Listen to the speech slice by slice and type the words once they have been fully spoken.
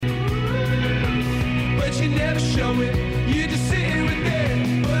you never show it. You're just sitting right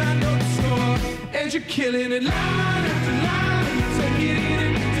there, but I know the score. And you're killing it line after line. Take it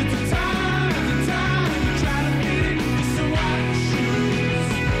in to time after time. You try to beat it, it's the white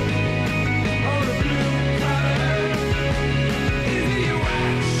shoes on the blue collar. Is it your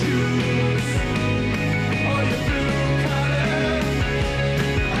white shoes or your blue collar?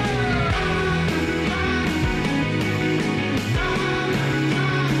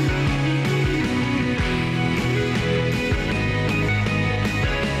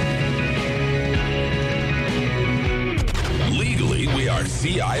 Legally, we are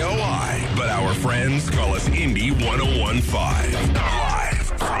CIOI, but our friends call us Indy 101.5. Live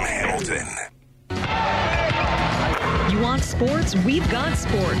from Hamilton. You want sports? We've got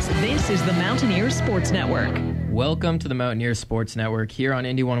sports. This is the Mountaineers Sports Network. Welcome to the Mountaineers Sports Network here on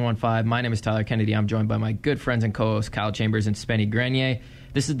Indy 101.5. My name is Tyler Kennedy. I'm joined by my good friends and co-hosts Kyle Chambers and Spenny Grenier.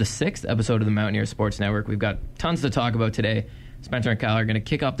 This is the 6th episode of the Mountaineers Sports Network. We've got tons to talk about today. Spencer and Kyle are going to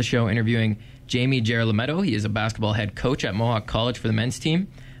kick off the show interviewing Jamie Girolametto. He is a basketball head coach at Mohawk College for the men's team.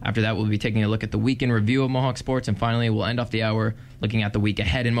 After that, we'll be taking a look at the week in review of Mohawk sports. And finally, we'll end off the hour looking at the week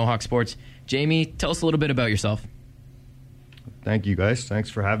ahead in Mohawk sports. Jamie, tell us a little bit about yourself. Thank you, guys.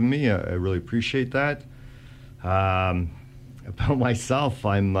 Thanks for having me. I really appreciate that. About myself,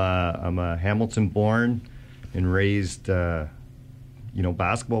 I'm a Hamilton-born and raised,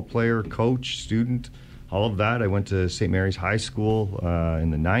 basketball player, coach, student, all of that. I went to St. Mary's High School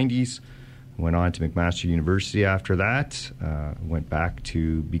in the 90s. Went on to McMaster University after that. Went back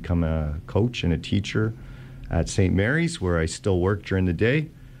to become a coach and a teacher at St. Mary's, where I still work during the day.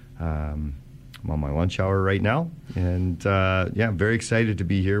 I'm on my lunch hour right now. And, I'm very excited to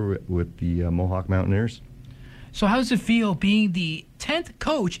be here with the Mohawk Mountaineers. So how does it feel being the 10th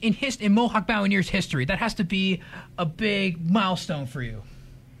coach in Mohawk Mountaineers history? That has to be a big milestone for you.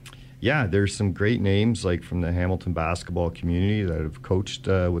 Yeah, there's some great names like from the Hamilton basketball community that have coached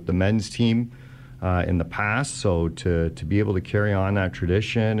with the men's team in the past. So to be able to carry on that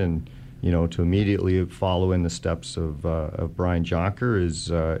tradition and to immediately follow in the steps of Brian Jonker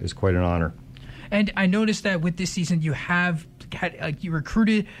is quite an honor. And I noticed that with this season, you have you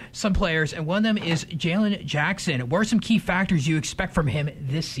recruited some players, and one of them is Jalen Jackson. What are some key factors you expect from him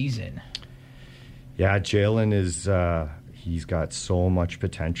this season? Yeah, Jalen is he's got so much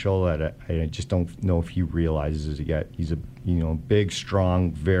potential that I just don't know if he realizes it yet. He's a big,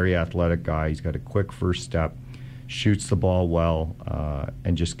 strong, very athletic guy. He's got a quick first step, shoots the ball well,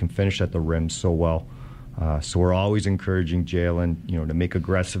 and just can finish at the rim so well. So we're always encouraging Jalen, to make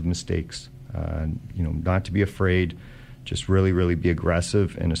aggressive mistakes. Not to be afraid, just really, really be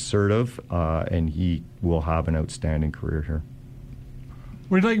aggressive and assertive, and he will have an outstanding career here.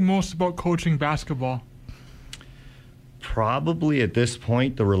 What do you like most about coaching basketball? Probably at this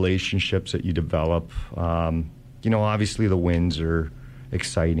point, the relationships that you develop. Obviously the wins are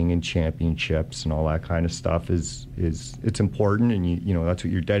exciting and championships and all that kind of stuff is it's important, and that's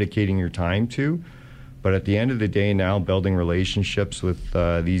what you're dedicating your time to. But at the end of the day, now building relationships with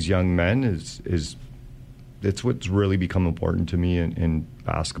these young men it's what's really become important to me in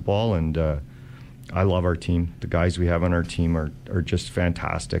basketball, and I love our team. The guys we have on our team are just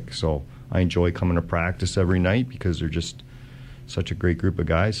fantastic. So I enjoy coming to practice every night because they're just such a great group of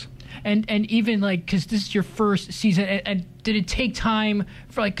guys. And even because this is your first season, and did it take time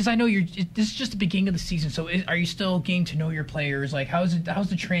for because I know this is just the beginning of the season. So are you still getting to know your players? How's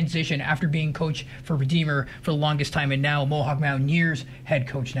the transition after being coach for Redeemer for the longest time and now Mohawk Mountaineers head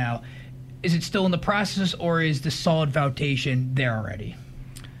coach now? Is it still in the process, or is the solid foundation there already?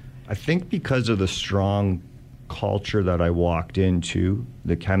 I think because of the strong culture that I walked into,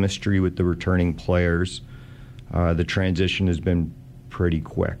 the chemistry with the returning players, the transition has been pretty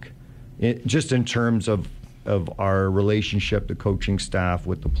quick. Just in terms of our relationship, the coaching staff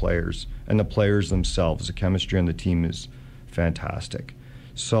with the players and the players themselves, the chemistry on the team is fantastic.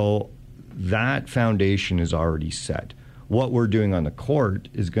 So that foundation is already set. What we're doing on the court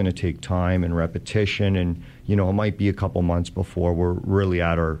is going to take time and repetition, and it might be a couple months before we're really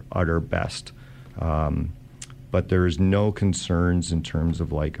at our best. But there is no concerns in terms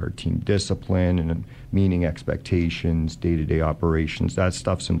of our team discipline and meeting expectations, day-to-day operations. That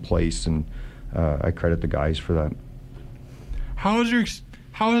stuff's in place, and I credit the guys for that. How has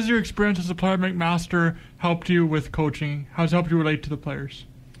your experience as a player at McMaster helped you with coaching? How has it helped you relate to the players?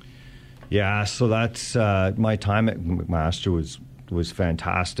 Yeah, so that's my time at McMaster was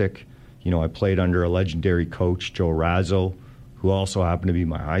fantastic. I played under a legendary coach, Joe Razzo, who also happened to be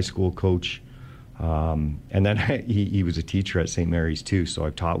my high school coach. And then he was a teacher at St. Mary's too, so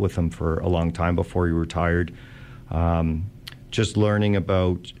I've taught with him for a long time before he retired. Just learning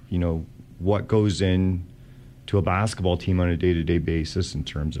about, what goes in to a basketball team on a day-to-day basis in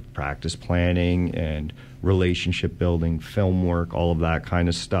terms of practice planning and relationship building, film work, all of that kind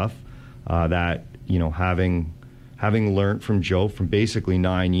of stuff. That, you know, having learned from Joe from basically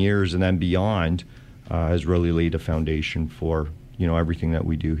 9 years and then beyond, has really laid a foundation for, you know, everything that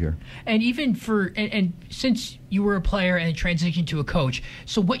we do here. And even and since you were a player and transitioned to a coach,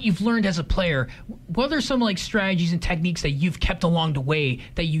 so what you've learned as a player, what are some like strategies and techniques that you've kept along the way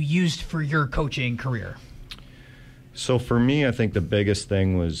that you used for your coaching career? So for me, I think the biggest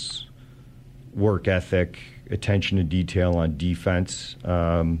thing was work ethic, attention to detail on defense.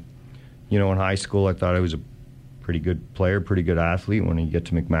 You know, in high school, I thought I was a pretty good player, pretty good athlete. When you get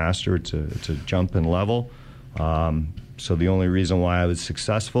to McMaster, it's a jump in level. So the only reason why I was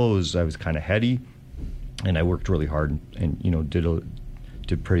successful was I was kind of heady, and I worked really hard and you know,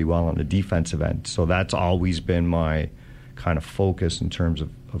 did pretty well on the defensive end. So that's always been my kind of focus in terms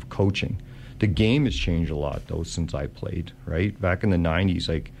of coaching. The game has changed a lot, though, since I played, right? Back in the 90s,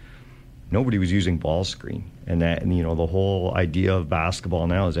 like, nobody was using ball screen. And you know, the whole idea of basketball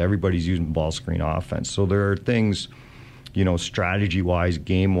now is everybody's using ball screen offense. So there are things, you know, strategy-wise,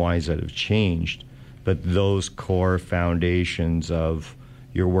 game-wise that have changed. But those core foundations of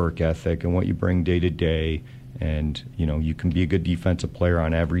your work ethic and what you bring day to day, and, you know, you can be a good defensive player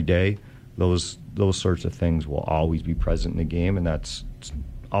on every day, those sorts of things will always be present in the game, and that's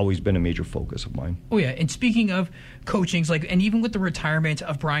always been a major focus of mine. Oh yeah, and speaking of coachings, like, and even with the retirement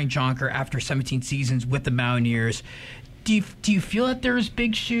of Brian Jonker after 17 seasons with the Mountaineers, do you feel that there's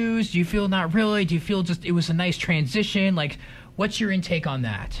big shoes? Do you feel not really? Do you feel just it was a nice transition? Like, what's your intake on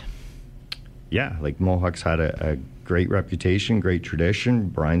that? Yeah, like, Mohawks had a great reputation, great tradition.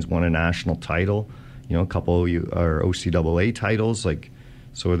 Brian's won a national title, you know, a couple or OCAA titles. Like,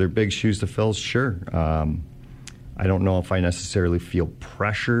 so are there big shoes to fill? Sure. I don't know if I necessarily feel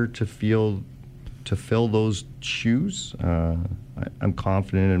pressure to fill those shoes. I'm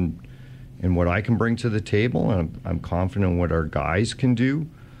confident in what I can bring to the table, and I'm confident in what our guys can do.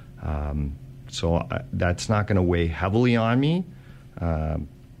 So that's not going to weigh heavily on me.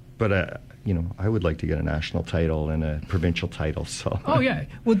 But you know, I would like to get a national title and a provincial title. So. Oh yeah,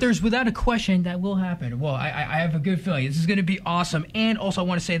 well, there's without a question that will happen. Well, I have a good feeling this is going to be awesome. And also, I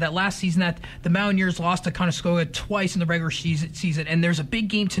want to say that last season that the Mountaineers lost to Conestoga twice in the regular season, and there's a big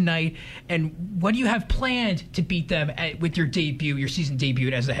game tonight. And what do you have planned to beat them with your season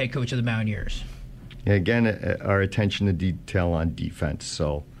debut as the head coach of the Mountaineers? Yeah, again, our attention to detail on defense.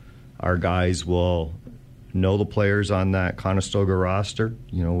 So our guys will know the players on that Conestoga roster.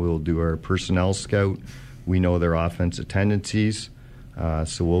 You know, we'll do our personnel scout. We know their offensive tendencies.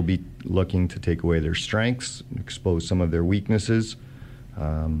 So we'll be looking to take away their strengths, expose some of their weaknesses,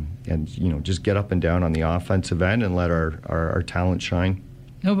 and, you know, just get up and down on the offensive end and let our talent shine.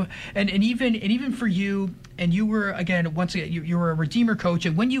 No, but, and even for you, and you were, again, once again, you were a Redeemer coach,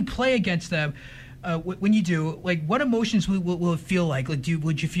 and when you play against them, when you do, like, what emotions will it feel like? Like,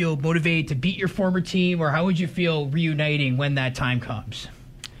 would you feel motivated to beat your former team, or how would you feel reuniting when that time comes?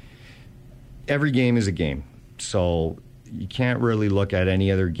 Every game is a game, so you can't really look at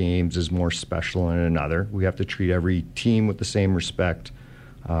any other games as more special than another. We have to treat every team with the same respect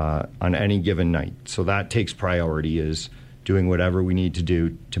on any given night. So that takes priority, is doing whatever we need to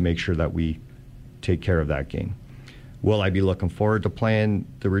do to make sure that we take care of that game. Will I be looking forward to playing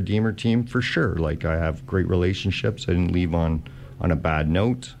the Redeemer team? For sure. Like, I have great relationships. I didn't leave on a bad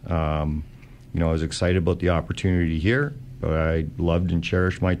note. You know, I was excited about the opportunity here, but I loved and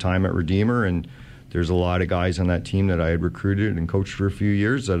cherished my time at Redeemer, and there's a lot of guys on that team that I had recruited and coached for a few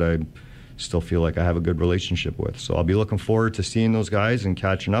years that I still feel like I have a good relationship with. So I'll be looking forward to seeing those guys and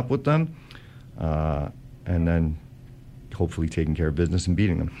catching up with them, and then hopefully taking care of business and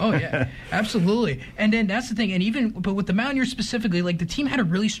beating them. Oh yeah, absolutely. And then that's the thing. But with the Mountaineers specifically, like, the team had a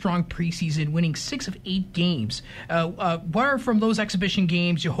really strong preseason, winning 6 of 8 games. What are, from those exhibition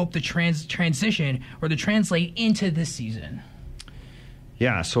games, you hope to transition or to translate into this season?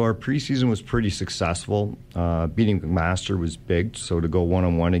 Yeah, so our preseason was pretty successful. Beating McMaster was big, so to go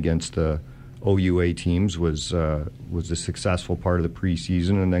 1-on-1 against the OUA teams was a successful part of the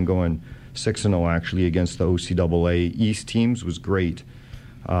preseason, and then going 6-0 actually against the OCAA East teams was great.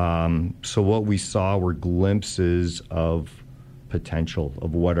 So what we saw were glimpses of potential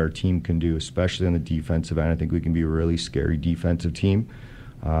of what our team can do, especially on the defensive end. I think we can be a really scary defensive team.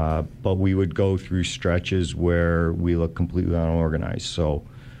 But we would go through stretches where we look completely unorganized. So,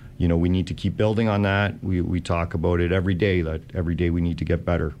 you know, we need to keep building on that. We talk about it every day, that every day we need to get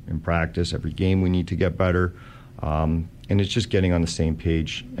better in practice. Every game we need to get better. And it's just getting on the same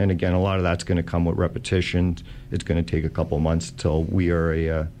page. And again, a lot of that's going to come with repetition. It's going to take a couple months till we are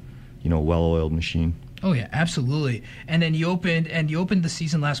a well-oiled machine. Oh yeah, absolutely. And then you opened the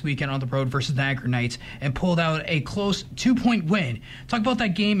season last weekend on the road versus the Niagara Knights and pulled out a close 2-point win. Talk about that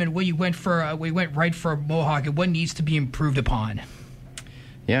game and what you went for. We went right for Mohawk and what needs to be improved upon.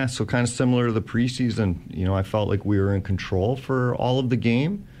 Yeah, so kind of similar to the preseason. I felt like we were in control for all of the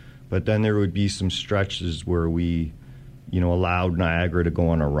game, but then there would be some stretches where we, allowed Niagara to go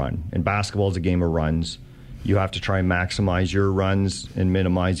on a run. And basketball is a game of runs. You have to try and maximize your runs and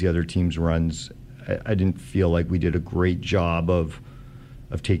minimize the other team's runs. I didn't feel like we did a great job of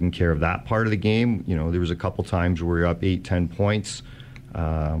taking care of that part of the game. There was a couple times where we were up 8-10 points,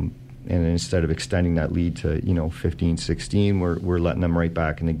 and instead of extending that lead to 15-16, we're letting them right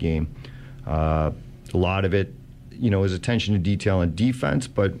back in the game. A lot of it, is attention to detail and defense,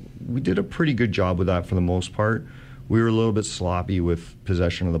 but we did a pretty good job with that for the most part. We were a little bit sloppy with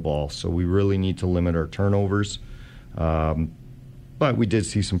possession of the ball, so we really need to limit our turnovers. But we did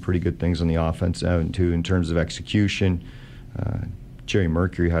see some pretty good things on the offense too in terms of execution. Jerry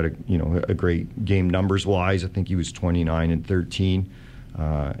Mercury had a great game numbers wise. I think he was 29 and 13,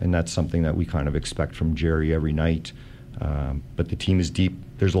 and that's something that we kind of expect from Jerry every night. But the team is deep.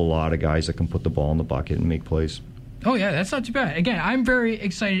 There's a lot of guys that can put the ball in the bucket and make plays. Oh, yeah, that's not too bad. Again, I'm very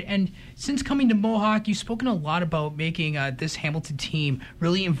excited. And since coming to Mohawk, you've spoken a lot about making this Hamilton team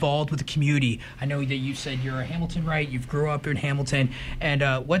really involved with the community. I know that you said you're a Hamilton, right? You've grew up in Hamilton.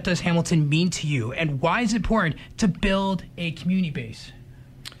 And what does Hamilton mean to you? And why is it important to build a community base?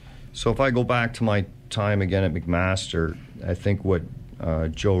 So if I go back to my time again at McMaster, I think what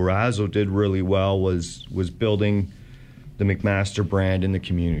Joe Razzo did really well was building the McMaster brand in the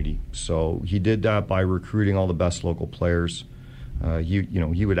community. So he did that by recruiting all the best local players.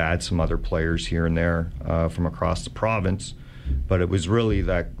 He would add some other players here and there from across the province, but it was really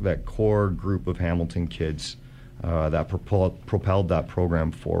that core group of Hamilton kids that propelled that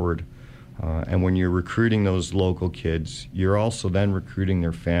program forward. And when you're recruiting those local kids, you're also then recruiting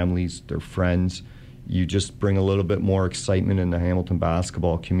their families, their friends. You just bring a little bit more excitement in the Hamilton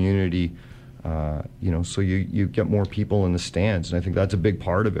basketball community. So you get more people in the stands, and I think that's a big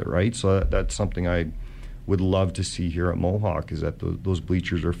part of it, right? So that's something I would love to see here at Mohawk, is that those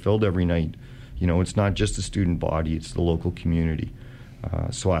bleachers are filled every night. It's not just the student body, it's the local community.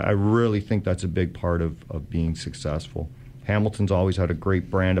 So I really think that's a big part of being successful. Hamilton's always had a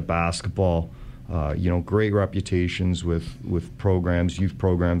great brand of basketball, great reputations with programs, youth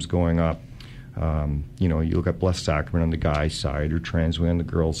programs going up. You look at Blessed Sacrament on the guys' side or Transway on the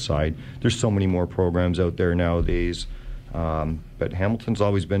girls' side. There's so many more programs out there nowadays. But Hamilton's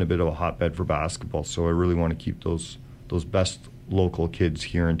always been a bit of a hotbed for basketball, so I really want to keep those best local kids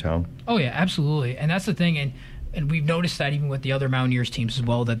here in town. Oh, yeah, absolutely. And that's the thing. And we've noticed that even with the other Mountaineers teams as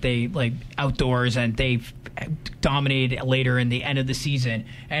well, that they like outdoors and they've dominated later in the end of the season.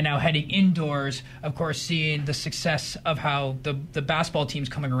 And now heading indoors, of course, seeing the success of how the basketball team's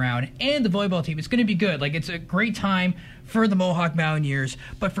coming around and the volleyball team, it's going to be good. Like, it's a great time for the Mohawk Mountaineers.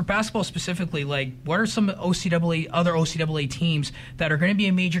 But for basketball specifically, like, what are some other OCAA teams that are going to be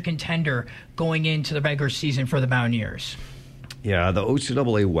a major contender going into the regular season for the Mountaineers? Yeah, the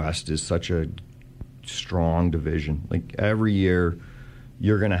OCAA West is such a strong division. Like, every year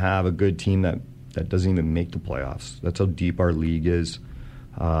you're going to have a good team that doesn't even make the playoffs. That's how deep our league is.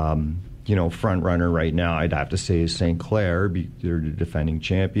 Front runner right now I'd have to say is St. Clair. They're the defending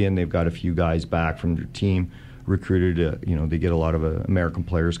champion. They've got a few guys back from their team recruited. They get a lot of American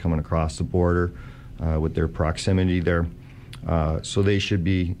players coming across the border with their proximity there. So they should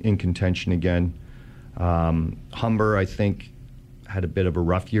be in contention again. Humber, I think, had a bit of a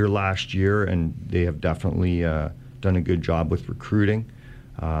rough year last year, and they have definitely done a good job with recruiting.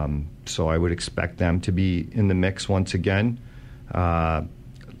 So I would expect them to be in the mix once again.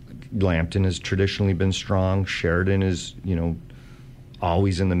 Lambton has traditionally been strong. Sheridan is,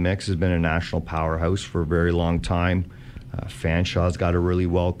 always in the mix, has been a national powerhouse for a very long time. Fanshaw's got a really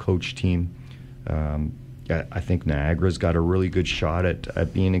well-coached team. I think Niagara's got a really good shot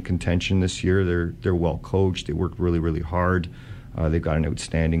at being in contention this year. They're well-coached. They work really, really hard. They've got an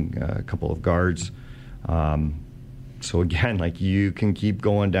outstanding couple of guards. So again, like, you can keep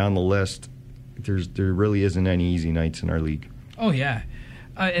going down the list. There really isn't any easy nights in our league. Oh, yeah.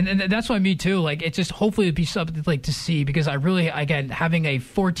 And that's what I mean, too. Like, it's just hopefully it'd be something like to see, because I really, again, having a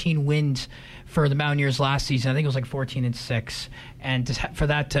 14 wins for the Mountaineers last season, I think it was like 14-6, and for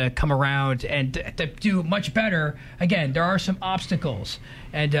that to come around and to do much better, again, there are some obstacles.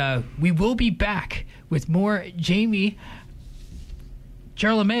 And we will be back with more Jamie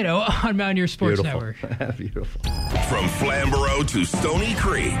Girolametto on Mountaineers Sports Network. Beautiful. From Flamborough to Stony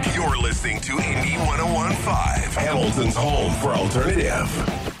Creek, you're listening to Indy 101.5, Hamilton's home for alternative.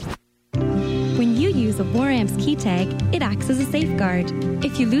 When you use a War-Amps key tag, it acts as a safeguard.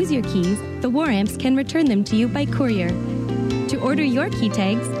 If you lose your keys, the War-Amps can return them to you by courier. To order your key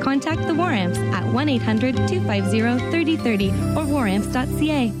tags, contact the War-Amps at 1-800-250-3030 or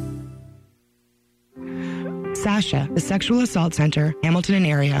waramps.ca. SASHA, the Sexual Assault Center, Hamilton and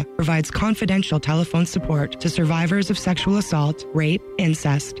area, provides confidential telephone support to survivors of sexual assault, rape,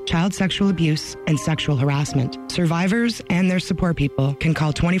 incest, child sexual abuse, and sexual harassment. Survivors and their support people can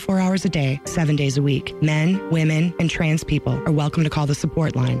call 24 hours a day, 7 days a week. Men, women, and trans people are welcome to call the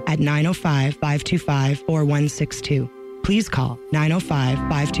support line at 905-525-4162. Please call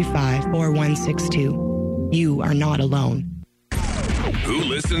 905-525-4162. You are not alone. Who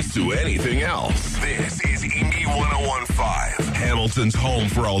listens to anything else? This is Indy 101.5, Hamilton's home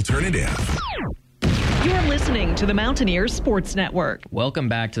for alternative. You're listening to the Mountaineers Sports Network. Welcome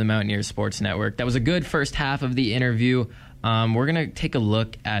back to the Mountaineers Sports Network. That was a good first half of the interview. We're going to take a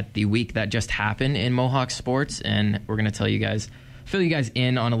look at the week that just happened in Mohawk sports, and we're going to fill you guys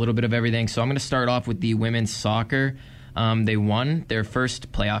in on a little bit of everything. So I'm going to start off with the women's soccer. They won their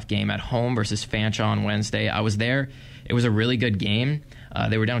first playoff game at home versus Fanshawe on Wednesday. I was there. It was a really good game.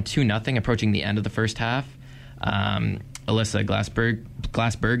 They were down 2-0 approaching the end of the first half. Alyssa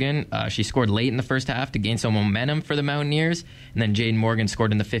Glassbergen, she scored late in the first half to gain some momentum for the Mountaineers. And then Jade Morgan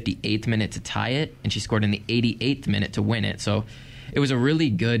scored in the 58th minute to tie it, and she scored in the 88th minute to win it. So it was a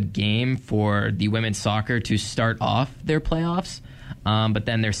really good game for the women's soccer to start off their playoffs. But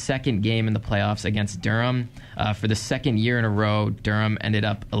then their second game in the playoffs against Durham, for the second year in a row, Durham ended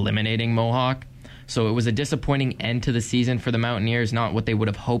up eliminating Mohawk. So it was a disappointing end to the season for the Mountaineers, not what they would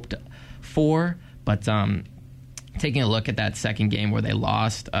have hoped for. But taking a look at that second game where they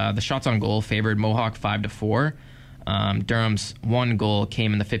lost, the shots on goal favored Mohawk 5-4. Durham's one goal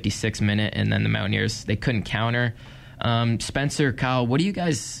came in the 56th minute, and then the Mountaineers, they couldn't counter. Spencer, Kyle, what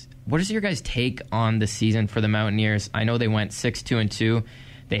is your guys' take on the season for the Mountaineers? I know they went 6-2-2.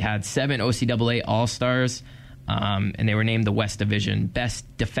 They had 7 OCAA All-Stars. And they were named the West Division Best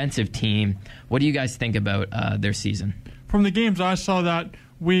Defensive Team. What do you guys think about their season? From the games I saw that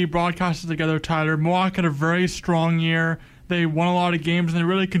we broadcasted together, Tyler, Mohawk had a very strong year. They won a lot of games, and they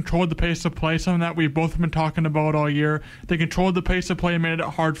really controlled the pace of play, something that we've both been talking about all year. They controlled the pace of play and made it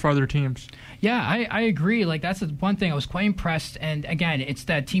hard for other teams. Yeah, I agree. Like, that's the one thing I was quite impressed. And again, it's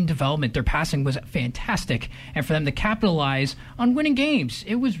that team development. Their passing was fantastic. And for them to capitalize on winning games,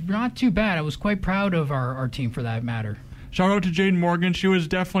 it was not too bad. I was quite proud of our team for that matter. Shout out to Jaden Morgan. She was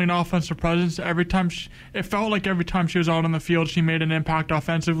definitely an offensive presence. It felt like every time she was out on the field, she made an impact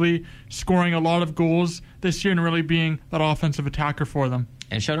offensively, scoring a lot of goals this year and really being that offensive attacker for them.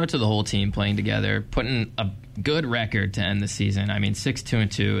 And shout out to the whole team playing together, putting a good record to end the season. I mean,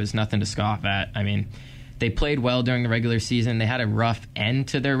 6-2-2 is nothing to scoff at. I mean, they played well during the regular season. They had a rough end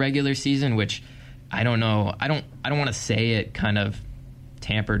to their regular season, which I don't know. I don't want to say it kind of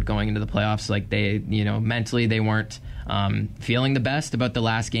tampered going into the playoffs. Like, they, mentally they weren't feeling the best about the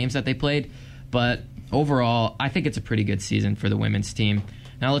last games that they played. But overall, I think it's a pretty good season for the women's team.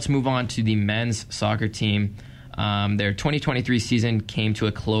 Now let's move on to the men's soccer team. Their 2023 season came to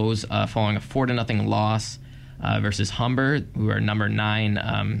a close following a 4-0 loss versus Humber, who are number 9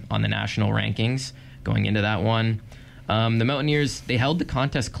 on the national rankings going into that one. The Mountaineers, they held the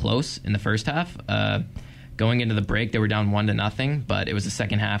contest close in the first half. Going into the break, they were down 1-0, but it was the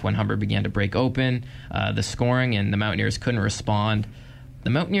second half when Humber began to break open the scoring, and the Mountaineers couldn't respond. The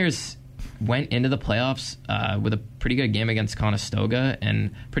Mountaineers went into the playoffs with a pretty good game against Conestoga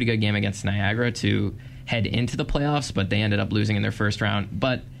and pretty good game against Niagara to head into the playoffs, but they ended up losing in their first round.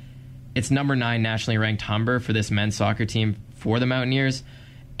 But it's number 9 nationally ranked Humber for this men's soccer team for the Mountaineers,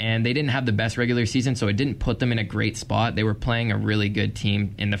 and they didn't have the best regular season, so it didn't put them in a great spot. They were playing a really good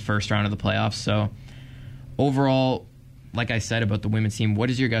team in the first round of the playoffs. So overall, like I said about the women's team, what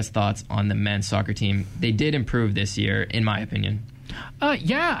is your guys' thoughts on the men's soccer team? They did improve this year, in my opinion.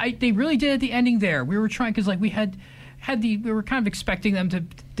 They really did at the ending there. We were trying, because we were kind of expecting them to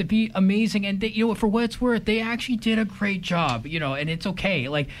be amazing, and they, for what it's worth, they actually did a great job, and it's okay,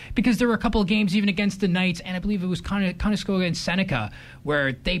 because there were a couple of games even against the Knights, and I believe it was Conestoga and Seneca,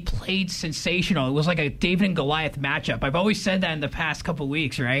 where they played sensational. It was like a David and Goliath matchup. I've always said that in the past couple of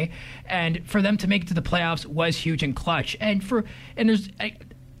weeks, right? And for them to make it to the playoffs was huge and clutch.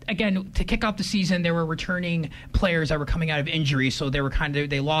 again, to kick off the season, there were returning players that were coming out of injury, so they were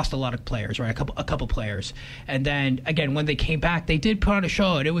they lost a lot of players, right? A couple players, and then again when they came back, they did put on a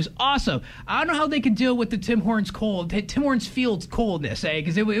show, and it was awesome. I don't know how they could deal with the Tim Hortons Field's coldness,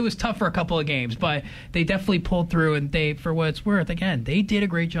 because it was tough for a couple of games, but they definitely pulled through, and they, for what it's worth, again, they did a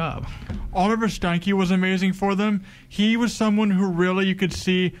great job. Oliver Stanke was amazing for them. He was someone who really you could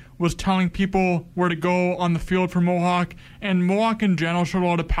see was telling people where to go on the field for Mohawk, and Mohawk in general showed a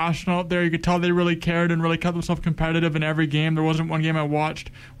lot of passion out there. You could tell they really cared and really kept themselves competitive in every game. There wasn't one game I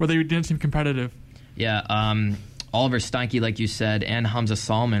watched where they didn't seem competitive. Yeah, Oliver Stanke, like you said, and Hamza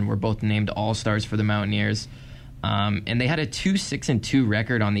Salman were both named All-Stars for the Mountaineers. And they had a 2-6-2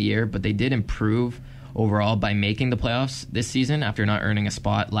 record on the year, but they did improve overall by making the playoffs this season after not earning a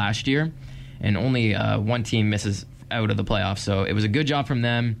spot last year. And only one team misses out of the playoffs, so it was a good job from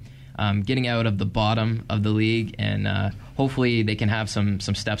them. Getting out of the bottom of the league, and hopefully they can have some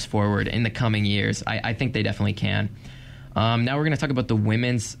steps forward in the coming years. I think they definitely can. Now we're going to talk about the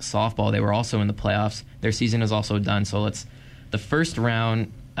women's softball. They were also in the playoffs. Their season is also done. So the first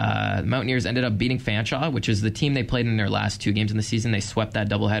round, the Mountaineers ended up beating Fanshawe, which is the team they played in their last 2 games in the season. They swept that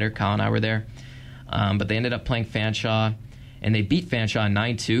doubleheader. Kyle and I were there. But they ended up playing Fanshawe, and they beat Fanshawe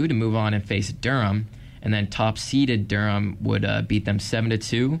 9-2 to move on and face Durham. And then top-seeded Durham would beat them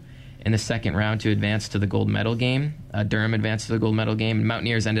 7-2 in the second round to advance to the gold medal game. Durham advanced to the gold medal game.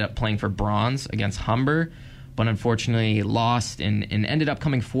 Mountaineers ended up playing for bronze against Humber, but unfortunately lost and ended up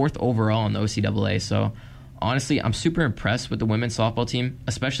coming 4th overall in the OCAA. So honestly, I'm super impressed with the women's softball team,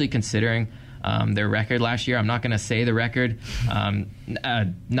 especially considering their record last year. I'm not going to say the record,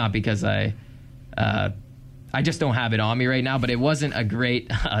 not because I just don't have it on me right now, but it wasn't a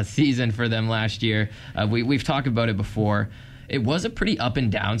great season for them last year. We've talked about it before. It was a pretty up and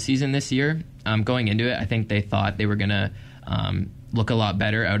down season this year. Going into it, I think they thought they were going to look a lot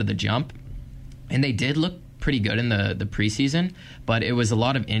better out of the jump. And they did look pretty good in the preseason, but it was a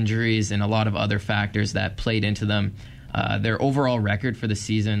lot of injuries and a lot of other factors that played into them. Their overall record for the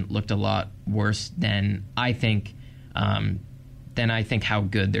season looked a lot worse than I think how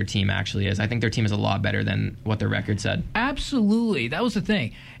good their team actually is. I think their team is a lot better than what their record said. Absolutely. That was the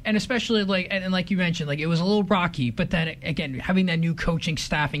thing. And especially, like you mentioned, it was a little rocky, but then, again, having that new coaching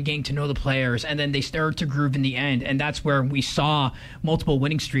staff and getting to know the players, and then they started to groove in the end, and that's where we saw multiple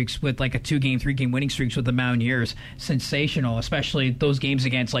winning streaks with, a 2-game, 3-game winning streaks with the Mountaineers. Sensational, especially those games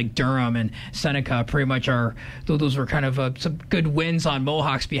against, Durham and Seneca pretty much those were kind of some good wins on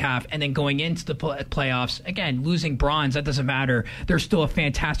Mohawk's behalf, and then going into the playoffs, again, losing bronze, that doesn't matter. They're still a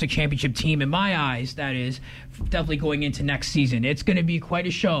fantastic championship team in my eyes, that is, definitely going into next season. It's going to be quite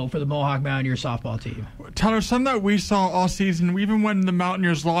a show for the Mohawk Mountaineers softball team. Tyler, something that we saw all season, even when the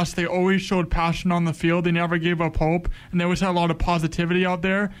Mountaineers lost, they always showed passion on the field. They never gave up hope, and they always had a lot of positivity out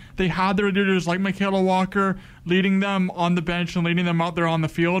there. They had their leaders like Michaela Walker leading them on the bench and leading them out there on the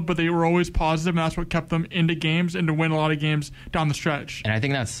field, but they were always positive, and that's what kept them into games and to win a lot of games down the stretch. And I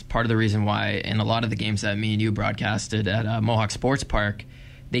think that's part of the reason why in a lot of the games that me and you broadcasted at Mohawk Sports Park,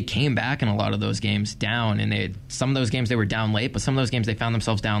 they came back in a lot of those games down, and some of those games they were down late, but some of those games they found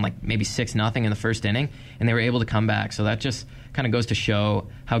themselves down maybe 6-0 in the first inning, and they were able to come back. So that just kind of goes to show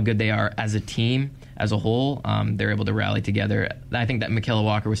how good they are as a team, as a whole. They're able to rally together. I think that Michaela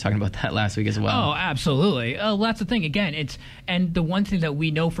Walker was talking about that last week as well. Oh, absolutely. That's the thing. Again, and the one thing that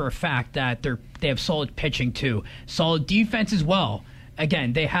we know for a fact that they have solid pitching too, solid defense as well.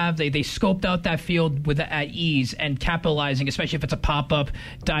 Again, they scoped out that field at ease and capitalizing, especially if it's a pop-up,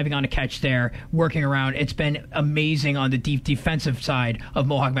 diving on a catch there, working around. It's been amazing on the defensive side of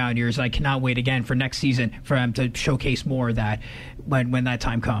Mohawk Mountaineers. I cannot wait again for next season for them to showcase more of that when that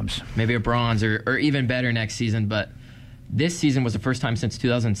time comes. Maybe a bronze or even better next season, but this season was the first time since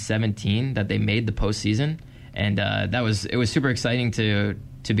 2017 that they made the postseason, and it was super exciting to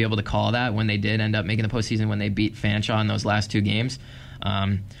be able to call that when they did end up making the postseason when they beat Fanshawe in those last 2 games.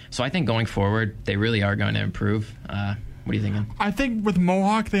 So I think going forward, they really are going to improve. What are you thinking? I think with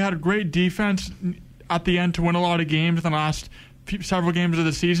Mohawk, they had a great defense at the end to win a lot of games in the last several games of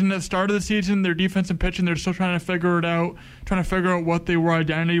the season. At the start of the season, their defense and pitching, they're still trying to figure it out, trying to figure out what they were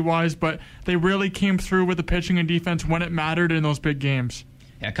identity-wise, but they really came through with the pitching and defense when it mattered in those big games.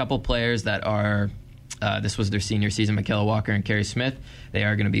 Yeah, a couple players that are, this was their senior season, Michaela Walker and Carrie Smith, they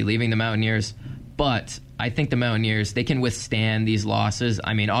are going to be leaving the Mountaineers. But I think the Mountaineers, they can withstand these losses.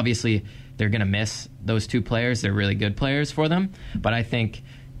 I mean, obviously, they're going to miss those 2 players. They're really good players for them. But I think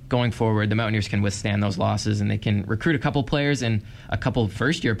going forward, the Mountaineers can withstand those losses, and they can recruit a couple players, and a couple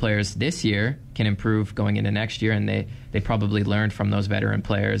first-year players this year can improve going into next year, and they probably learned from those veteran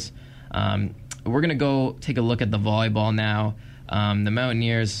players. We're going to go take a look at the volleyball now. The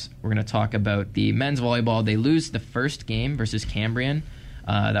Mountaineers, we're going to talk about the men's volleyball. They lose the first game versus Cambrian.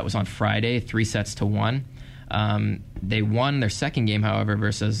 That was on Friday, 3-1. They won their second game, however,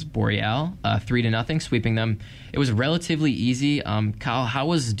 versus Boreal, 3-0, sweeping them. It was relatively easy. Kyle, how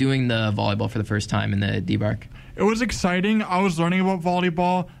was doing the volleyball for the first time in the D-Bark? It was exciting. I was learning about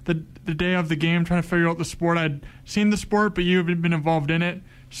volleyball the day of the game, trying to figure out the sport. I'd seen the sport, but you haven't been involved in it.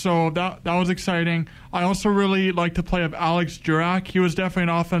 So that was exciting. I also really liked the play of Alex Jurak. He was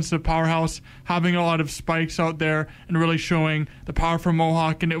definitely an offensive powerhouse, having a lot of spikes out there and really showing the power from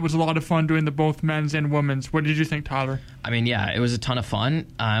Mohawk, and it was a lot of fun doing the both men's and women's. What did you think, Tyler? I mean, yeah, it was a ton of fun.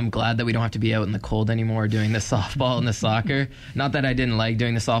 I'm glad that we don't have to be out in the cold anymore doing the softball and the soccer. Not that I didn't like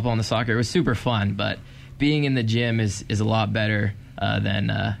doing the softball and the soccer. It was super fun, but being in the gym is a lot better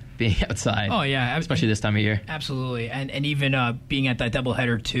than being outside. Oh yeah, especially this time of year. Absolutely, and even being at that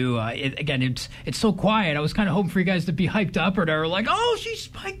doubleheader too. It's so quiet. I was kind of hoping for you guys to be hyped up or whatever. Like, oh, she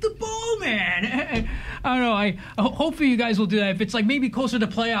spiked the ball, man. I don't know. Hopefully you guys will do that. If it's like maybe closer to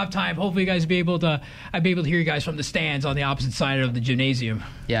playoff time, hopefully you guys I'd be able to hear you guys from the stands on the opposite side of the gymnasium.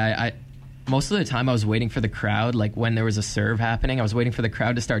 Yeah, most of the time I was waiting for the crowd, like when there was a serve happening, I was waiting for the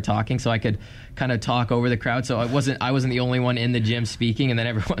crowd to start talking so I could kind of talk over the crowd. So I wasn't the only one in the gym speaking, and then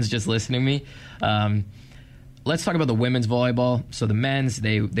everyone's just listening to me. Let's talk about the women's volleyball. So the men's,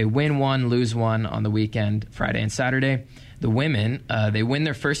 they win one, lose one on the weekend, Friday and Saturday. The women, they win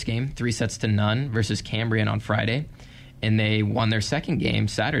their first game, 3-0 versus Cambrian on Friday, and they won their second game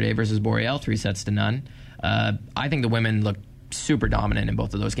Saturday versus Boreal, 3-0. I think the women looked super dominant in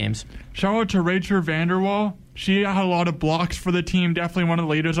both of those games. Shout out to Rachel Vanderwall. She had a lot of blocks for the team, definitely one of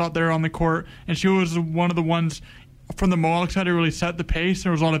the leaders out there on the court, and she was one of the ones from the Mohawk side who really set the pace.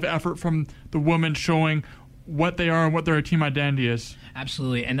 There was a lot of effort from the women showing what they are and what their team identity is.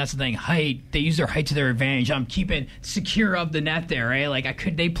 Absolutely, and that's the thing. Height, they use their height to their advantage. I'm keeping secure of the net there, right?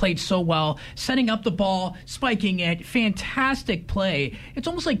 Like they played so well, setting up the ball, spiking it, fantastic play. It's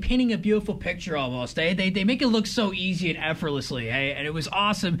almost like painting a beautiful picture almost. They make it look so easy and effortlessly, and it was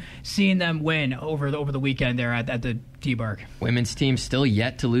awesome seeing them win over the weekend there at the D-Bark. Women's team still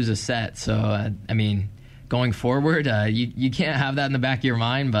yet to lose a set, so I mean, going forward, you can't have that in the back of your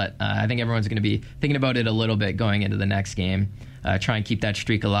mind, but I think everyone's going to be thinking about it a little bit going into the next game. Try and keep that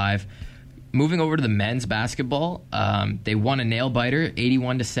streak alive. Moving over to the men's basketball, they won a nail-biter,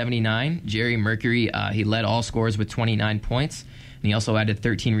 81-79. Jerry Mercury, he led all scorers with 29 points, and he also added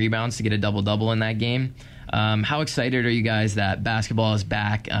 13 rebounds to get a double-double in that game. How excited are you guys that basketball is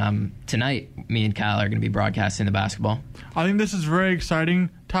back? Tonight, me and Kyle are going to be broadcasting the basketball. I think this is very exciting.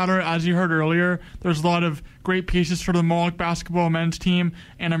 Tyler, as you heard earlier, there's a lot of great pieces for the Mohawk basketball men's team,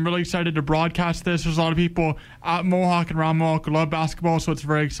 and I'm really excited to broadcast this. There's a lot of people at Mohawk and around Mohawk who love basketball, so it's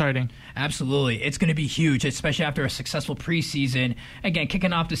very exciting. Absolutely. It's going to be huge, especially after a successful preseason. Again,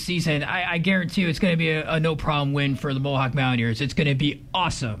 kicking off the season, I guarantee you it's going to be a no-problem win for the Mohawk Mountaineers. It's going to be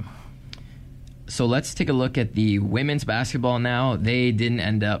awesome. So let's take a look at the women's basketball now. They didn't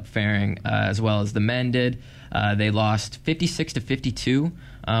end up faring as well as the men did. They lost 56-52.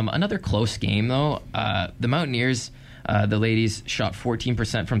 Another close game, though. The Mountaineers, the ladies, shot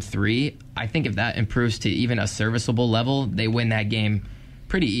 14% from three. I think if that improves to even a serviceable level, they win that game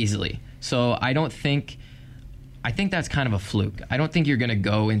pretty easily. So I think that's kind of a fluke. I don't think you're going to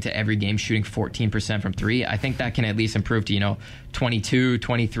go into every game shooting 14% from three. I think that can at least improve to, 22,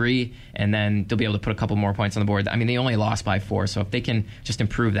 23, and then they'll be able to put a couple more points on the board. I mean, they only lost by 4, so if they can just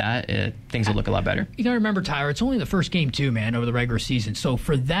improve that, things will look a lot better. You got to remember, Tyler, it's only the first game too, man, over the regular season. So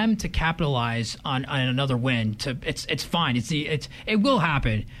for them to capitalize on another win, it's fine. It will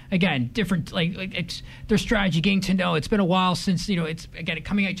happen. Again, different, it's their strategy, getting to know. It's been a while since, it's again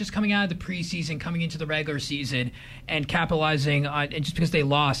coming out of the preseason, coming into the regular season, and capitalizing on. And just because they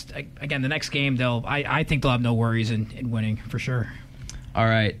lost, again, the next game, I think they'll have no worries in winning for sure. All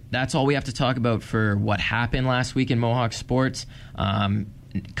right, that's all we have to talk about for what happened last week in Mohawk sports.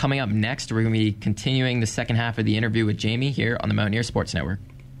 Coming up next, we're going to be continuing the second half of the interview with Jamie here on the Mountaineers Sports Network.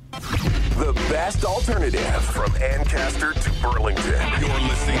 The best alternative from Ancaster to Burlington. You're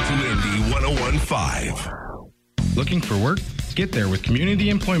listening to Indy 101.5. Looking for work? Get there with Community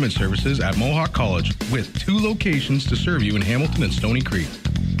Employment Services at Mohawk College, with 2 locations to serve you in Hamilton and Stony Creek.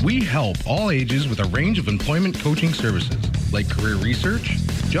 We help all ages with a range of employment coaching services like career research,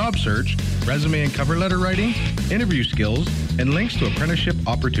 job search, resume and cover letter writing, interview skills, and links to apprenticeship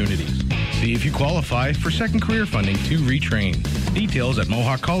opportunities. See if you qualify for second career funding to retrain. Details at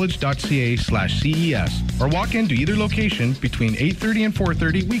mohawkcollege.ca/CES or walk into either location between 8:30 and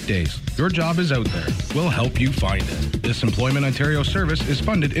 4:30 weekdays. Your job is out there. We'll help you find it. This Employment Ontario service is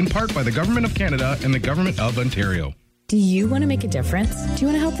funded in part by the Government of Canada and the Government of Ontario. Do you want to make a difference? Do you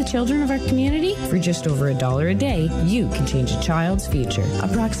want to help the children of our community? For just over $1 a day, you can change a child's future.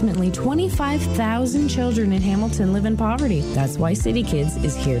 Approximately 25,000 children in Hamilton live in poverty. That's why City Kids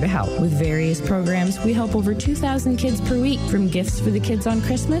is here to help. With various programs, we help over 2,000 kids per week, from gifts for the kids on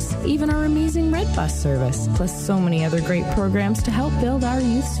Christmas, even our amazing Red Bus service, plus so many other great programs to help build our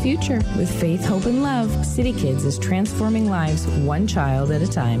youth's future. With faith, hope, and love, City Kids is transforming lives one child at a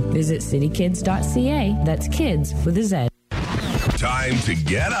time. Visit citykids.ca. That's kids with a Z. Time to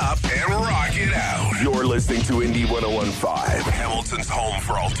get up and rock it out. You're listening to Indy 101.5, Hamilton's home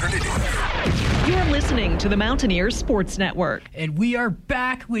for alternative. You're listening to the Mountaineers Sports Network. And we are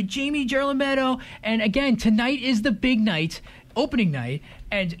back with Jamie Girolametto. And again, tonight is the big night, opening night.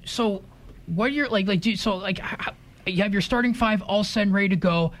 And so, what you're you have your starting five all set and ready to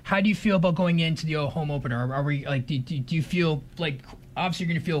go. How do you feel about going into the home opener? Are we like, do you feel like, obviously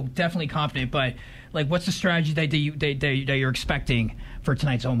you're going to feel definitely confident, but like, what's the strategy that you're expecting for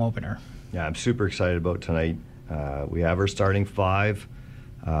tonight's home opener? Yeah, I'm super excited about tonight. We have our starting five,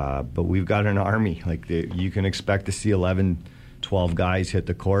 but we've got an army. You can expect to see 11, 12 guys hit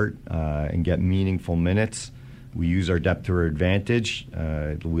the court and get meaningful minutes. We use our depth to our advantage.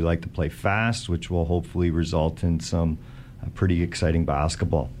 We like to play fast, which will hopefully result in some pretty exciting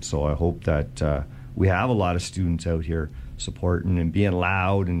basketball. So I hope that we have a lot of students out here supporting and being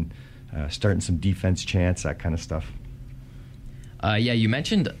loud and starting some defense chants, that kind of stuff. Yeah, you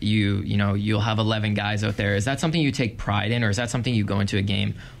mentioned you'll have 11 guys out there. Is that something you take pride in, or is that something you go into a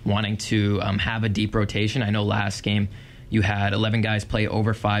game wanting to have a deep rotation? I know last game you had 11 guys play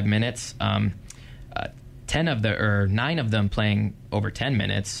over 5 minutes. 9 of them playing over 10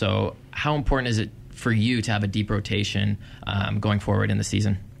 minutes. So how important is it for you to have a deep rotation going forward in the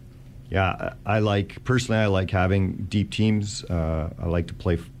season? Yeah, I like having deep teams. I like to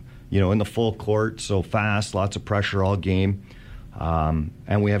play, in the full court, so fast, lots of pressure all game.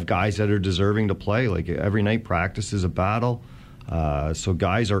 And we have guys that are deserving to play. Like, every night practice is a battle. So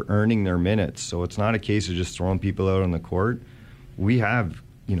guys are earning their minutes. So it's not a case of just throwing people out on the court. We have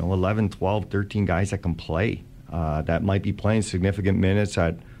 11, 12, 13 guys that can play, that might be playing significant minutes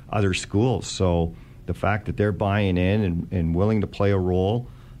at other schools. So the fact that they're buying in and willing to play a role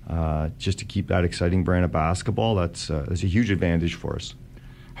just to keep that exciting brand of basketball, that's a huge advantage for us.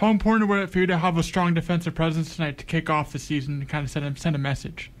 How important would it for you to have a strong defensive presence tonight to kick off the season and kind of send a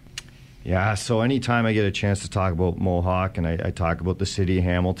message? Yeah, so anytime I get a chance to talk about Mohawk and I talk about the city of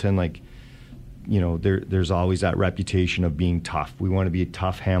Hamilton, there's always that reputation of being tough. We want to be a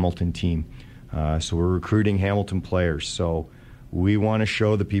tough Hamilton team. So we're recruiting Hamilton players. So we want to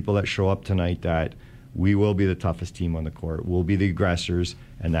show the people that show up tonight that we will be the toughest team on the court. We'll be the aggressors,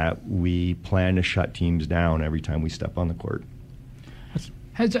 and that we plan to shut teams down every time we step on the court.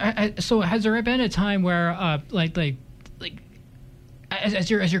 Has there been a time where as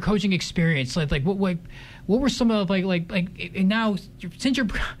your coaching experience, what were some of and now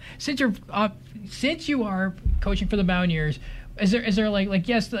since you are coaching for the Mountaineers, is there is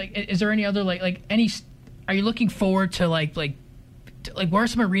there any other are you looking forward to what are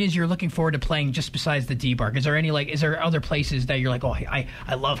some arenas you're looking forward to playing just besides the D-Bark? Is there any is there other places that you're I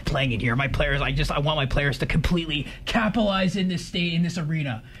love playing in here? My players, I want my players to completely capitalize in this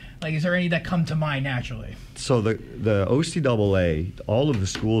arena. Is there any that come to mind naturally? So the OCAA, all of the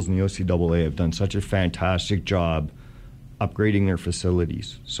schools in the OCAA have done such a fantastic job upgrading their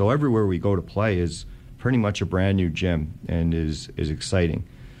facilities. So everywhere we go to play is pretty much a brand new gym and is exciting.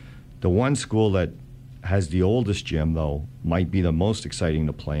 The one school that has the oldest gym, though, might be the most exciting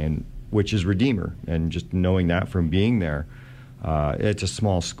to play in, which is Redeemer. And just knowing that from being there, it's a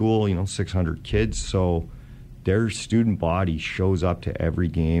small school, 600 kids, so their student body shows up to every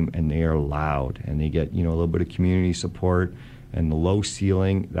game, and they are loud, and they get, a little bit of community support, and the low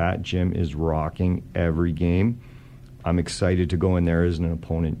ceiling, that gym is rocking every game. I'm excited to go in there as an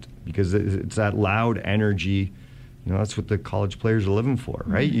opponent because it's that loud energy. That's what the college players are living for,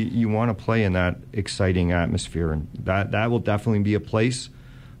 right? Mm-hmm. You want to play in that exciting atmosphere, and that will definitely be a place.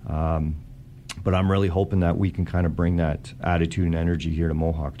 But I'm really hoping that we can kind of bring that attitude and energy here to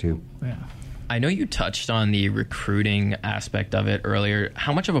Mohawk, too. Yeah. I know you touched on the recruiting aspect of it earlier.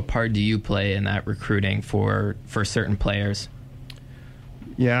 How much of a part do you play in that recruiting for certain players?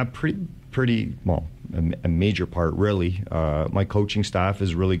 Yeah, pretty well, a major part, really. My coaching staff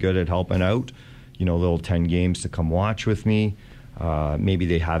is really good at helping out. Little 10 games to come watch with me. Maybe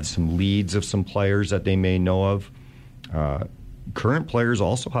they have some leads of some players that they may know of. Current players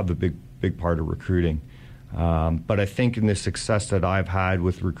also have a big part of recruiting. But I think in the success that I've had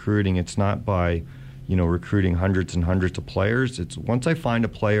with recruiting, it's not by, recruiting hundreds and hundreds of players. It's once I find a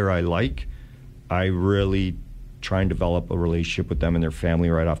player I like, I really try and develop a relationship with them and their family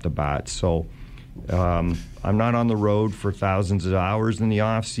right off the bat. So I'm not on the road for thousands of hours in the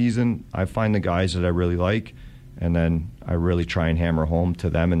off season. I find the guys that I really like, and then I really try and hammer home to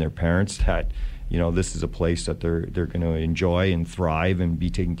them and their parents that, this is a place that they're going to enjoy and thrive and be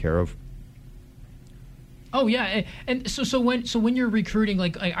taken care of. Oh yeah, and so when you're recruiting,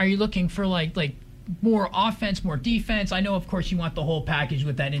 like are you looking for like more offense, more defense? I know, of course, you want the whole package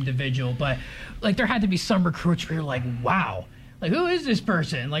with that individual, but like there had to be some recruits where you're like, wow, like who is this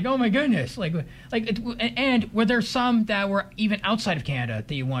person? Like, oh my goodness, and were there some that were even outside of Canada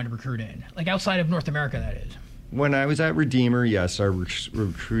that you wanted to recruit in, like outside of North America, that is? When I was at Redeemer, yes, our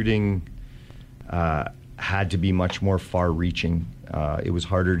recruiting had to be much more far-reaching. It was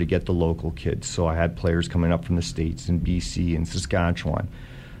harder to get the local kids, so I had players coming up from the States and BC and Saskatchewan.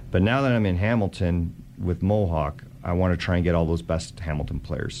 But now that I'm in Hamilton with Mohawk, I want to try and get all those best Hamilton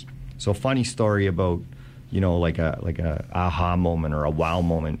players. So funny story about, like a aha moment or a wow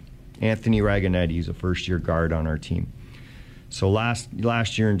moment. Anthony Raganetti is a first-year guard on our team. So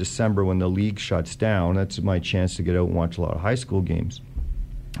last year in December when the league shuts down, that's my chance to get out and watch a lot of high school games.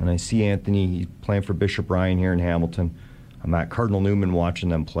 And I see Anthony, he's playing for Bishop Ryan here in Hamilton. I'm at Cardinal Newman watching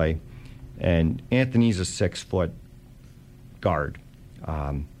them play. And Anthony's a 6-foot guard.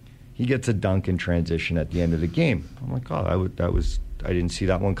 He gets a dunk in transition at the end of the game. I'm like, I didn't see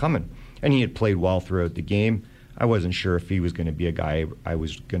that one coming. And he had played well throughout the game. I wasn't sure if he was going to be a guy I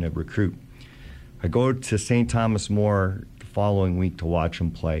was going to recruit. I go to St. Thomas More the following week to watch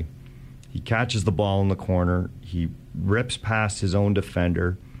him play. He catches the ball in the corner. He rips past his own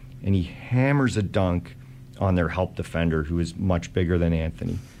defender, and he hammers a dunk on their help defender, who is much bigger than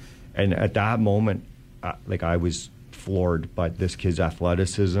Anthony. And at that moment, I was floored by this kid's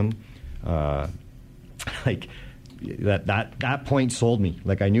athleticism. That point sold me.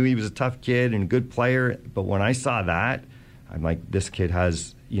 Like, I knew he was a tough kid and a good player, but when I saw that, I'm like, this kid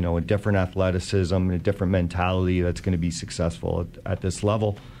has, a different athleticism and a different mentality that's going to be successful at this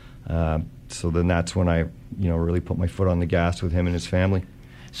level. So then that's when I, really put my foot on the gas with him and his family.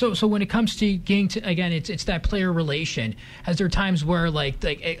 So when it comes to getting to, again, it's that player relation. Has there times where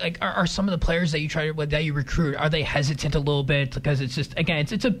are some of the players that you recruit, are they hesitant a little bit because it's just, again,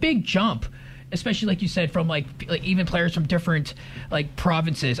 it's a big jump, especially like you said, from like even players from different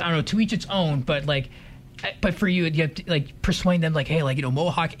provinces. I don't know, to each its own, but for you have to persuade them hey,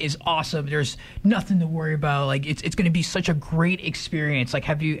 Mohawk is awesome. There's nothing to worry about. It's going to be such a great experience.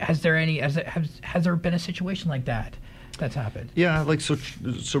 Has there been a situation like that that's happened? Yeah,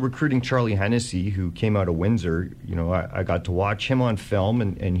 so recruiting Charlie Hennessy, who came out of Windsor, I got to watch him on film,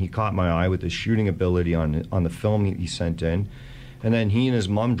 and he caught my eye with his shooting ability on the film he sent in. And then he and his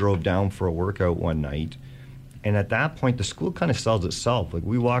mom drove down for a workout one night. And at that point, the school kind of sells itself.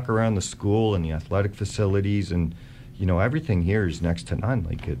 We walk around the school and the athletic facilities, and everything here is next to none.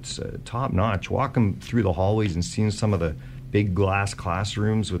 It's top notch. Walking through the hallways and seeing some of the big glass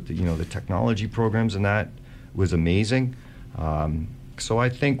classrooms with the technology programs and that was amazing. So I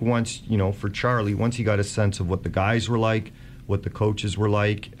think once for Charlie, once he got a sense of what the guys were like, what the coaches were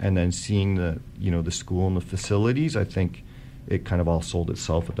like, and then seeing the school and the facilities, I think it kind of all sold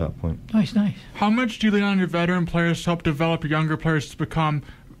itself at that point. Nice. How much do you lean on your veteran players to help develop your younger players to become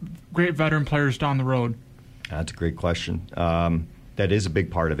great veteran players down the road? That's a great question. That is a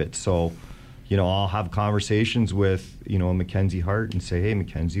big part of it. So, I'll have conversations with, Mackenzie Hart and say, hey,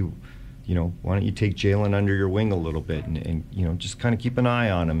 Mackenzie, why don't you take Jalen under your wing a little bit and just kind of keep an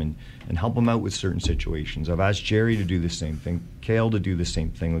eye on him and help him out with certain situations. I've asked Jerry to do the same thing, Kale to do the same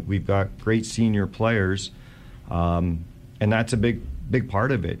thing. We've got great senior players, and that's a big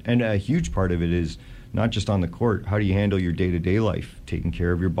part of it. And a huge part of it is not just on the court. How do you handle your day-to-day life, taking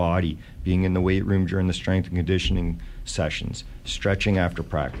care of your body, being in the weight room during the strength and conditioning sessions, stretching after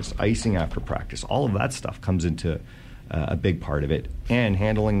practice, icing after practice. All of that stuff comes into a big part of it, and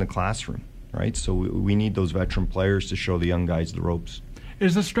handling the classroom, right? So we need those veteran players to show the young guys the ropes.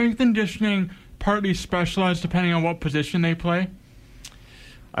 Is the strength and conditioning partly specialized depending on what position they play?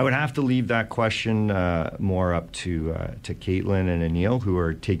 I would have to leave that question more up to Caitlin and Anil, who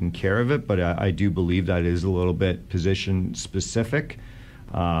are taking care of it, but I do believe that is a little bit position specific.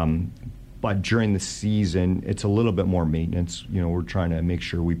 But during the season, it's a little bit more maintenance. We're trying to make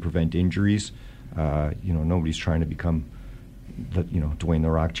sure we prevent injuries. Nobody's trying to become, Dwayne "The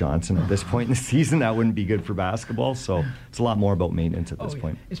Rock" Johnson at this point in the season. That wouldn't be good for basketball. So it's a lot more about maintenance at this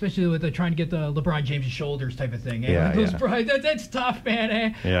point. Especially with trying to get the LeBron James' shoulders type of thing. That's tough,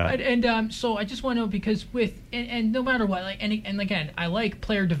 man. Yeah. And so I just want to know, because and no matter what, and again, I like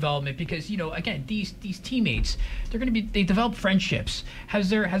player development because again, these teammates, they develop friendships. Has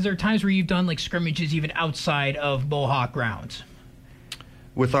there times where you've done like scrimmages even outside of Mohawk grounds?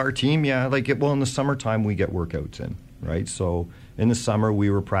 With our team, yeah. In the summertime we get workouts in. Right, so in the summer we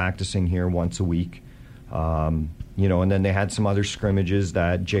were practicing here once a week, and then they had some other scrimmages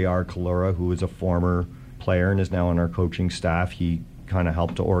that J.R. Kalura, who is a former player and is now on our coaching staff, he kind of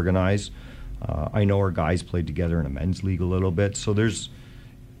helped to organize. I know our guys played together in a men's league a little bit, so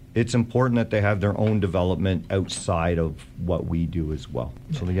it's important that they have their own development outside of what we do as well.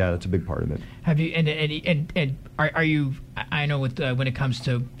 So yeah, that's a big part of it. Have you and are you? I know when it comes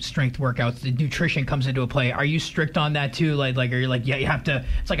to strength workouts, the nutrition comes into a play. Are you strict on that too? Like are you like, yeah, you have to?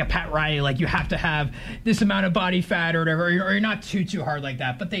 It's like a Pat Riley, like you have to have this amount of body fat or whatever. Or you're not too hard like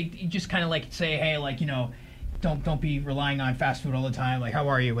that. But you just kind of like say, hey, don't be relying on fast food all the time. Like, how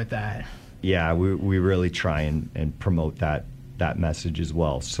are you with that? Yeah, we really try and promote that message as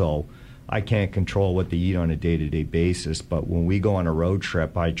well. So I can't control what they eat on a day-to-day basis, but when we go on a road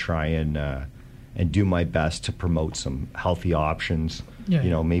trip, I try and do my best to promote some healthy options.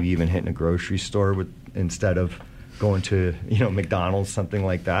 Yeah. Maybe even hitting a grocery store instead of going to McDonald's, something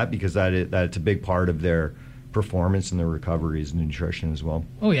like that, because that's a big part of their performance and their recovery is nutrition as well.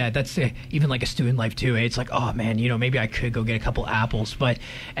 Oh yeah, that's even like a student life too. It's like, oh man, maybe I could go get a couple apples,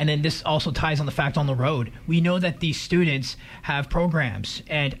 and then this also ties on the fact on the road. We know that these students have programs,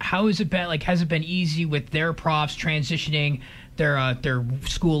 and how has it been? Like, has it been easy with their profs transitioning their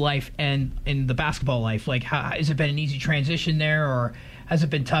school life and in the basketball life? Like, has it been an easy transition there, or has it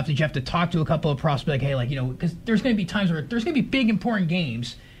been tough? Did you have to talk to a couple of profs, be like, hey, because there's going to be times where there's going to be big important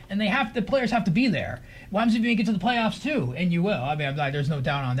games, and the players have to be there. What happens if you make it to the playoffs too? And you will. I mean, there's no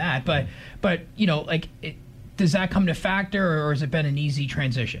doubt on that. But does that come to factor, or has it been an easy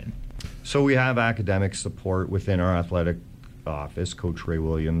transition? So we have academic support within our athletic office. Coach Ray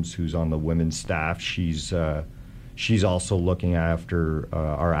Williams, who's on the women's staff, she's also looking after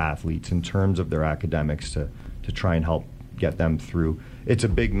our athletes in terms of their academics to try and help get them through. It's a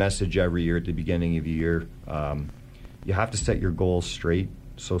big message every year at the beginning of the year. You have to set your goals straight.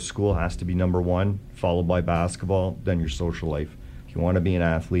 So school has to be number one, followed by basketball, then your social life. If you want to be an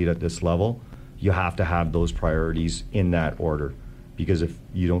athlete at this level, you have to have those priorities in that order. Because if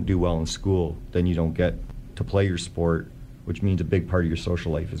you don't do well in school, then you don't get to play your sport, which means a big part of your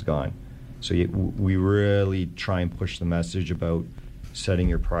social life is gone. So we really try and push the message about setting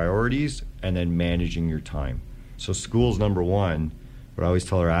your priorities and then managing your time. So school's number one, but I always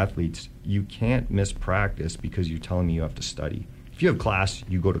tell our athletes, you can't miss practice because you're telling me you have to study. If you have class,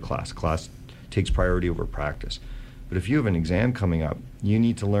 you go to class. Class takes priority over practice. But if you have an exam coming up, you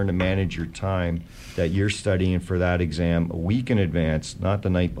need to learn to manage your time that you're studying for that exam a week in advance, not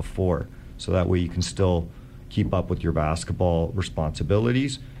the night before. So that way you can still keep up with your basketball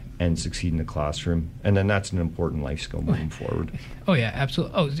responsibilities and succeed in the classroom. And then that's an important life skill moving forward. Oh, yeah,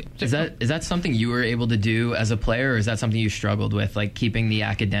 absolutely. Oh, is that something you were able to do as a player, or is that something you struggled with, like keeping the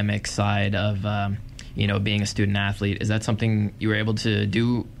academic side of being a student athlete? Is that something you were able to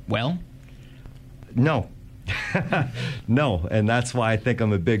do well? No. No, and that's why I think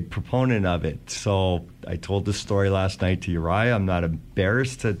I'm a big proponent of it. So I told this story last night to Uriah. I'm not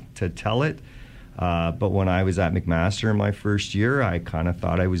embarrassed to tell it. But when I was at McMaster in my first year, I kind of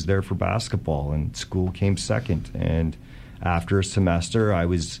thought I was there for basketball, and school came second. And after a semester, I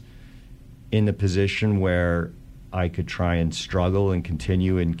was in the position where I could try and struggle and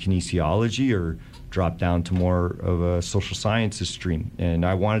continue in kinesiology or drop down to more of a social sciences stream. And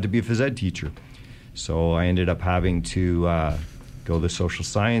I wanted to be a phys ed teacher. So I ended up having to go the social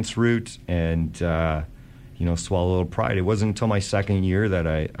science route and, swallow a little pride. It wasn't until my second year that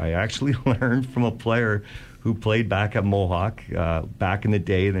I actually learned from a player who played back at Mohawk back in the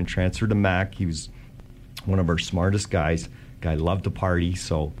day, then transferred to Mac. He was one of our smartest guys. Guy loved to party.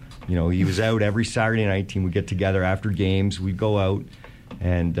 So, he was out every Saturday night. Team would get together after games. We'd go out.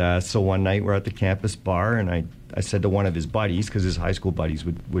 And so one night we're at the campus bar, and I said to one of his buddies, because his high school buddies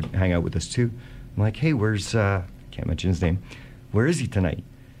would hang out with us too, I'm like, hey, where's, can't mention his name, where is he tonight?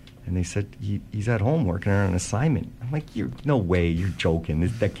 And they said, he's at home working on an assignment. I'm like, no way, you're joking.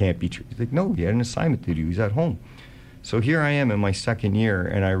 That can't be true. He's like, no, he had an assignment to do. He's at home. So here I am in my second year,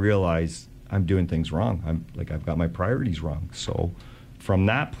 and I realize I'm doing things wrong. I've got my priorities wrong. So from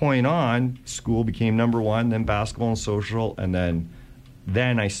that point on, school became number one, then basketball and social, and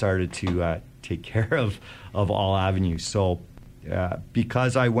then I started to take care of all avenues. So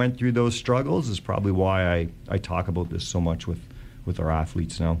because I went through those struggles is probably why I talk about this so much with our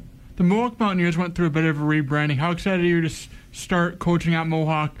athletes now. The Mohawk Mountaineers went through a bit of a rebranding. How excited are you to start coaching at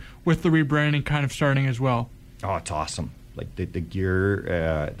Mohawk with the rebranding kind of starting as well? Oh, it's awesome. Like the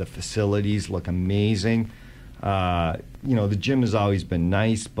gear, the facilities look amazing. The gym has always been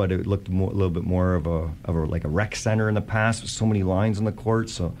nice, but it looked a little bit more of a like a rec center in the past with so many lines on the court.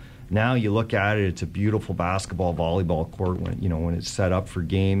 So now you look at it, it's a beautiful basketball, volleyball court when it's set up for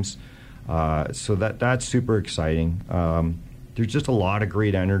games. So that's super exciting. There's just a lot of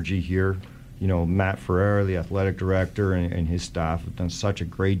great energy here. Matt Ferreira, the athletic director, and his staff have done such a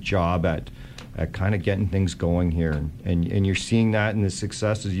great job at kind of getting things going here. And you're seeing that in the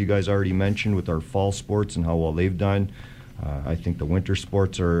success, as you guys already mentioned, with our fall sports and how well they've done. I think the winter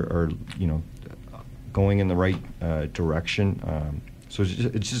sports are going in the right direction. So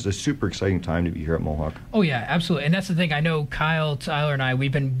it's just a super exciting time to be here at Mohawk. Oh, yeah, absolutely. And that's the thing. I know Kyle, Tyler, and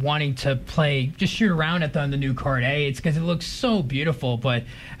we've been wanting to just shoot around at the new court. It's because it looks so beautiful, but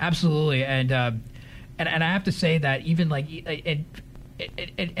absolutely. And I have to say that even like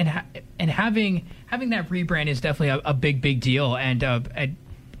and having that rebrand is definitely a big deal. And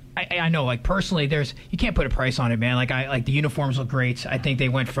I know, like, personally, you can't put a price on it, man. Like the uniforms look great. I think they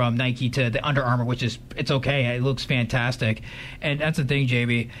went from Nike to the Under Armour, which it's okay. It looks fantastic, and that's the thing,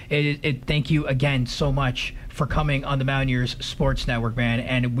 JB. Thank you again so much for coming on the Mountaineers Sports Network, man.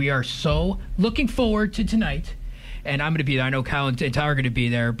 And we are so looking forward to tonight. And I'm going to be there. I know Kyle and Tyler are going to be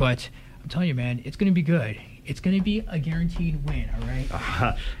there, but I'm telling you, man, it's going to be good. It's going to be a guaranteed win. All right.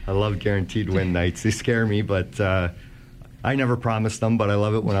 I love guaranteed win nights. They scare me, but. I never promise them, but I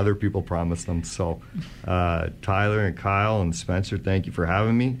love it when other people promise them. So, Tyler and Kyle and Spencer, thank you for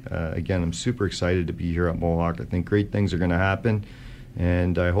having me. Again, I'm super excited to be here at Mohawk. I think great things are going to happen,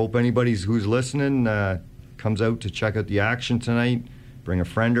 and I hope anybody who's listening comes out to check out the action tonight. Bring a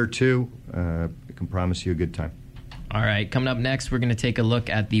friend or two. I can promise you a good time. All right, coming up next, we're going to take a look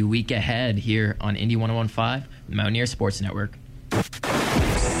at the week ahead here on Indy 101.5, the Mountaineers Sports Network.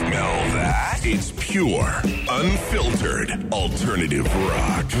 Smell that? It's pure, unfiltered, alternative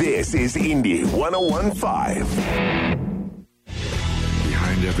rock. This is Indy 101.5.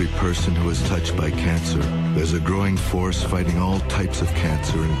 Behind every person who is touched by cancer, there's a growing force fighting all types of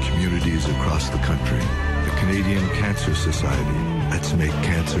cancer in communities across the country. The Canadian Cancer Society. Let's make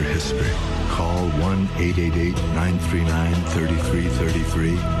cancer history. Call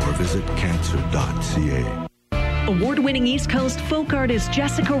 1-888-939-3333 or visit cancer.ca. Award-winning East Coast folk artist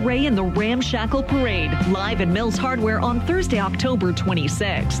Jessica Ray and the Ramshackle Parade, live at Mills Hardware on Thursday, October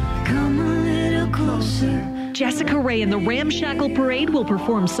 26th. Come a little closer. Jessica Ray and the Ramshackle Parade will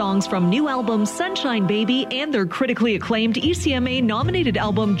perform songs from new album Sunshine Baby and their critically acclaimed ECMA-nominated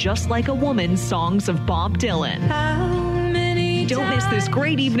album Just Like a Woman, Songs of Bob Dylan. Don't miss this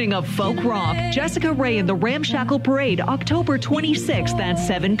great evening of folk rock. Jessica Ray and the Ramshackle Parade, October 26th at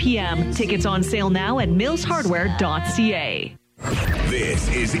 7 p.m. Tickets on sale now at millshardware.ca.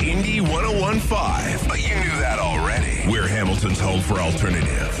 This is Indy 101.5, but you knew that already. We're Hamilton's home for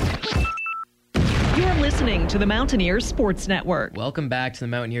alternative. You're listening to the Mountaineers Sports Network. Welcome back to the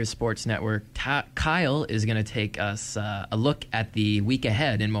Mountaineers Sports Network. Kyle is going to take us a look at the week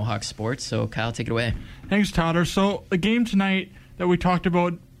ahead in Mohawk sports. So, Kyle, take it away. Thanks, Tyler. So, the game tonight that we talked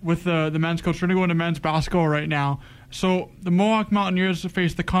about with the men's coach, we're going to go into men's basketball right now. So, the Mohawk Mountaineers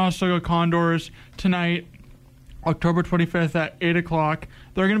face the Conestoga Condors tonight, October 25th at 8 o'clock.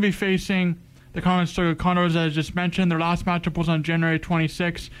 They're going to be facing the Conestoga Condors, as I just mentioned. Their last matchup was on January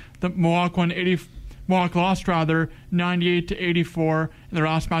 26th. The Mohawk lost 98-84 in their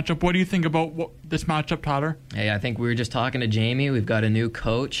last matchup. What do you think about this matchup, Tyler? Hey, I think we were just talking to Jamie. We've got a new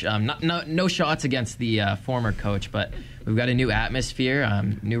coach. No shots against the former coach, but we've got a new atmosphere,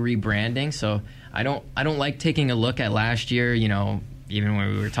 new rebranding. So I don't like taking a look at last year, even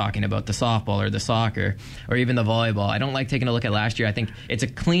when we were talking about the softball or the soccer or even the volleyball. I don't like taking a look at last year. I think it's a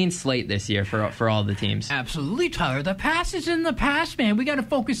clean slate this year for all the teams. Absolutely, Tyler. The past is in the past, man. We got to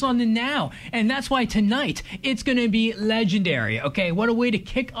focus on the now. And that's why tonight it's going to be legendary. Okay, what a way to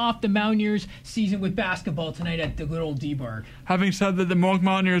kick off the Mountaineers season with basketball tonight at the good old D-Bar. Having said that, the Mohawk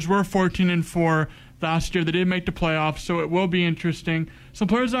Mountaineers were 14-4 last year. They did make the playoffs, so it will be interesting. Some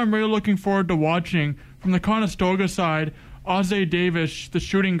players I'm really looking forward to watching from the Conestoga side, Ozzie Davis, the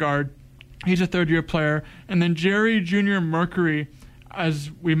shooting guard, he's a third-year player. And then Jerry Jr. Mercury,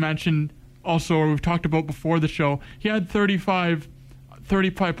 as we mentioned also, or we've talked about before the show, he had 35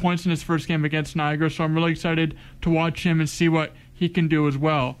 points in his first game against Niagara, so I'm really excited to watch him and see what he can do as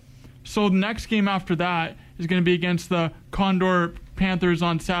well. So the next game after that is going to be against the Condor Panthers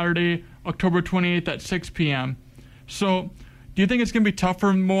on Saturday, October 28th at 6 p.m. So Do you think it's going to be tough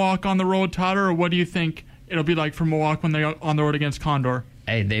for Mohawk on the road, Tyler, or what do you think it'll be like for Mohawk when they're on the road against Condor?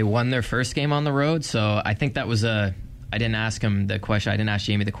 Hey, they won their first game on the road, so I think that was I didn't ask him the question. I didn't ask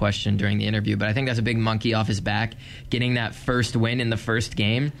Jamie the question during the interview, but I think that's a big monkey off his back, getting that first win in the first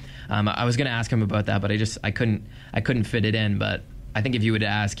game. I was going to ask him about that, but I couldn't fit it in. But I think if you would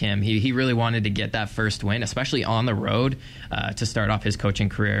ask him, he really wanted to get that first win, especially on the road, to start off his coaching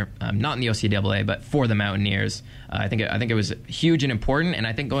career, not in the OCAA, but for the Mountaineers. I think it was huge and important, and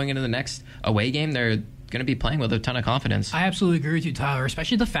I think going into the next away game, they're going to be playing with a ton of confidence. I absolutely agree with you, Tyler,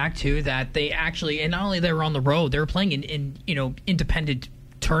 especially the fact too that they actually, and not only they were on the road, they were playing in independent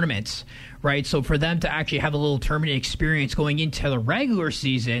tournaments, right? So for them to actually have a little tournament experience going into the regular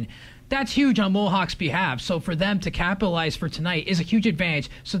season, that's huge on Mohawk's behalf. So for them to capitalize for tonight is a huge advantage.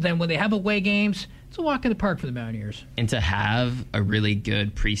 So then when they have away games, it's a walk in the park for the Mountaineers. And to have a really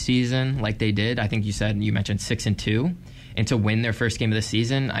good preseason like they did, I think you mentioned 6-2. And to win their first game of the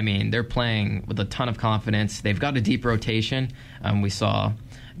season, I mean, they're playing with a ton of confidence. They've got a deep rotation. We saw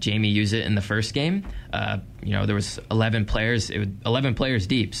Jamie use it in the first game. There was 11 players. 11 players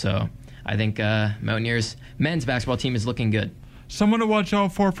deep. So I think Mountaineers men's basketball team is looking good. Someone to watch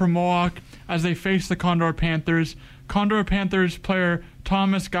out for Mohawk as they face the Condor Panthers. Condor Panthers player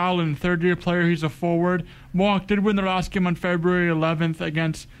Thomas Gowland, third-year player. He's a forward. Mohawk did win their last game on February 11th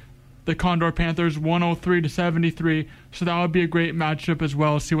against the Condor Panthers 103-73, so that would be a great matchup as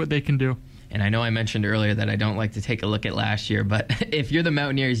well. See what they can do. And I know I mentioned earlier that I don't like to take a look at last year, but if you're the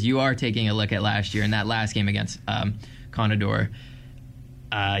Mountaineers, you are taking a look at last year. In that last game against Condor,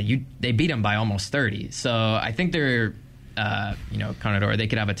 they beat them by almost 30. So I think they're, Condor, they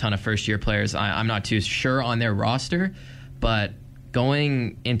could have a ton of first-year players. I'm not too sure on their roster, but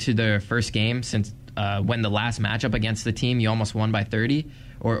going into their first game since when the last matchup against the team, you almost won by 30.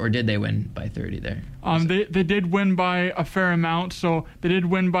 Or did they win by 30 there? They did win by a fair amount. So they did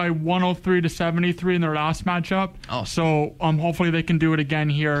win by 103-73 in their last matchup. Oh. So hopefully they can do it again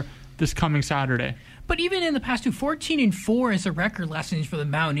here this coming Saturday. But even in the past 14-4 is the record last season for the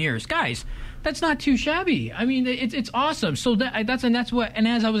Mountaineers. Guys, that's not too shabby. I mean, it's awesome. So that's what. And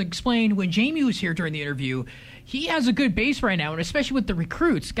as I was explained when Jamie was here during the interview, he has a good base right now, and especially with the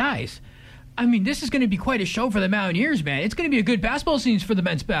recruits, guys. I mean, this is going to be quite a show for the Mountaineers, man. It's going to be a good basketball season for the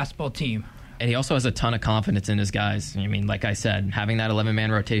men's basketball team. And he also has a ton of confidence in his guys. I mean, like I said, having that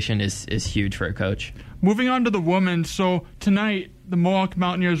 11-man rotation is huge for a coach. Moving on to the women. So tonight, the Mohawk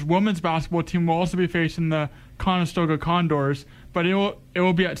Mountaineers women's basketball team will also be facing the Conestoga Condors, but it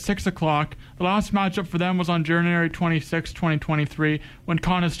will be at 6 o'clock. The last matchup for them was on January 26, 2023, when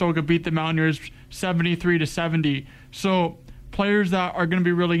Conestoga beat the Mountaineers 73-70. So players that are going to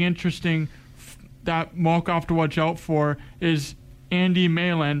be really interesting that Mohawk have to watch out for is Andy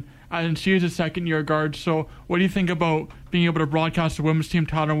Malin, and she is a second-year guard. So what do you think about being able to broadcast the women's team,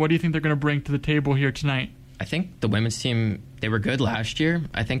 Tyler, and what do you think they're going to bring to the table here tonight? I think the women's team, they were good last year.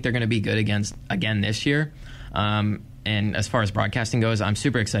 I think they're going to be good again this year. And as far as broadcasting goes, I'm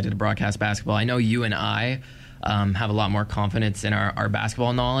super excited to broadcast basketball. I know you and I have a lot more confidence in our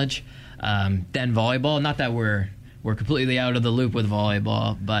basketball knowledge than volleyball. Not that we're completely out of the loop with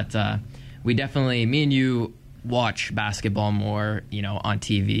volleyball, but we definitely, me and you, watch basketball more, on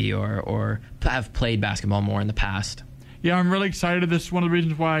TV or have played basketball more in the past. Yeah, I'm really excited. This is one of the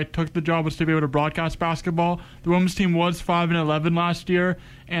reasons why I took the job, was to be able to broadcast basketball. The women's team was 5-11 last year,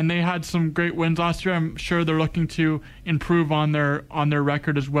 and they had some great wins last year. I'm sure they're looking to improve on their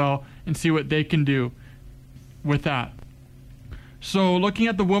record as well and see what they can do with that. So looking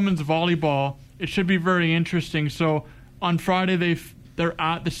at the women's volleyball, it should be very interesting. So on Friday, they're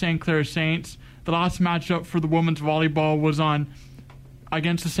at the St. Clair Saints. The last matchup for the women's volleyball was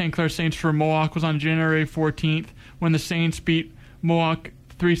against the St. Clair Saints for Mohawk was on January 14th, when the Saints beat Mohawk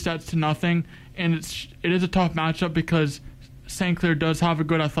 3-0. And it is a tough matchup because St. Clair does have a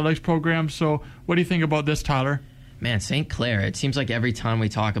good athletics program. So what do you think about this, Tyler? Man, St. Clair, it seems like every time we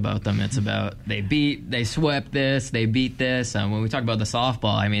talk about them, it's about they swept this, they beat this. When we talk about the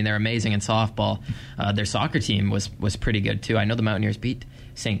softball, I mean, they're amazing in softball. Their soccer team was pretty good, too. I know the Mountaineers beat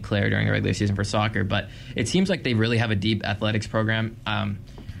St. Clair during the regular season for soccer, but it seems like they really have a deep athletics program.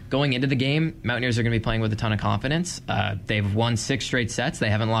 Going into the game, Mountaineers are going to be playing with a ton of confidence. They've won 6 straight sets. They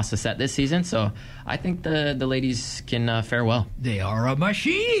haven't lost a set this season, so I think the ladies can fare well. They are a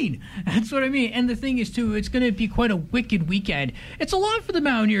machine. That's what I mean. And the thing is, too, it's going to be quite a wicked weekend. It's a lot for the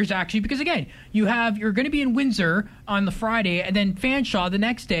Mountaineers, actually, because, again, you're going to be in Windsor on the Friday, and then Fanshawe the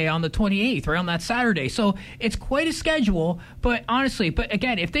next day on the 28th, right on that Saturday. So it's quite a schedule. But honestly,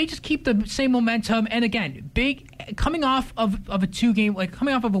 again, if they just keep the same momentum, and again, coming off of a 2-game, like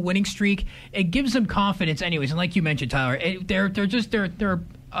coming off of a winning streak, it gives them confidence, anyways. And like you mentioned, Tyler, they're a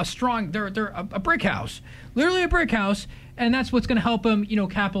brick house, literally a brick house. And that's what's going to help them,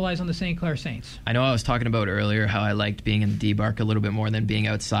 capitalize on the St. Clair Saints. I know I was talking about earlier how I liked being in the D-Bark a little bit more than being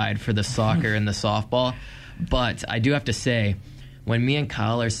outside for the soccer and the softball. But I do have to say, when me and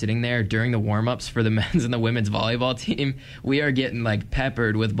Kyle are sitting there during the warm-ups for the men's and the women's volleyball team, we are getting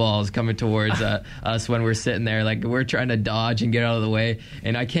peppered with balls coming towards us when we're sitting there. We're trying to dodge and get out of the way.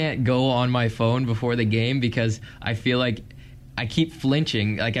 And I can't go on my phone before the game because I feel like I keep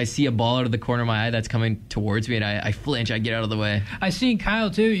flinching. I see a ball out of the corner of my eye that's coming towards me, and I flinch. I get out of the way. I seen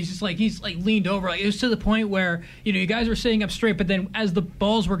Kyle too. He's just he's leaned over. It was to the point where you guys were sitting up straight, but then as the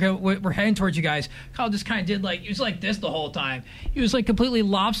balls were heading towards you guys, Kyle just kind of did he was like this the whole time. He was completely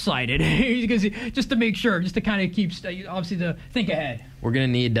lopsided because just to make sure, just to kind of keep obviously to think ahead. We're going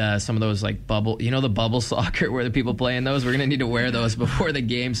to need some of those bubble, the bubble soccer where the people play in those. We're going to need to wear those before the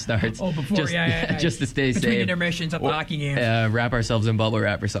game starts. Oh, before, just to stay safe. Between intermissions of the hockey games. Wrap ourselves in bubble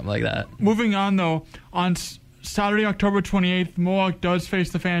wrap or something like that. Moving on, though, on Saturday, October 28th, Mohawk does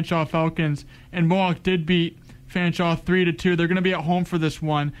face the Fanshawe Falcons, and Mohawk did beat Fanshawe 3-2. They're going to be at home for this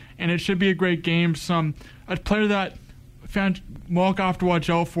one, and it should be a great game. A player that Mohawk have to watch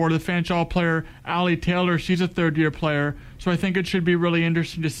out for, the Fanshawe player, Allie Taylor, she's a third-year player, so I think it should be really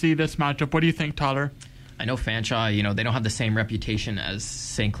interesting to see this matchup. What do you think, Tyler? I know Fanshawe, they don't have the same reputation as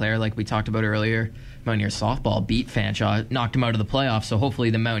St. Clair like we talked about earlier. Mountaineers softball beat Fanshawe, knocked them out of the playoffs, so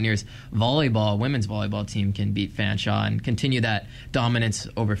hopefully the Mountaineers women's volleyball team can beat Fanshawe and continue that dominance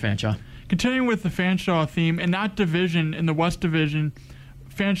over Fanshawe. Continuing with the Fanshawe theme, in that division, in the West Division,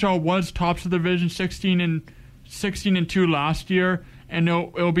 Fanshawe was tops of the division, 16-2 last year, and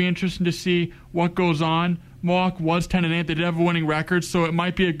it'll be interesting to see what goes on. Mohawk was 10-8. They did have a winning record, so it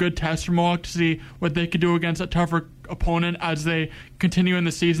might be a good test for Mohawk to see what they could do against a tougher opponent as they continue in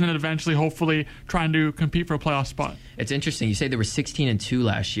the season and eventually, hopefully, trying to compete for a playoff spot. It's interesting. You say they were 16-2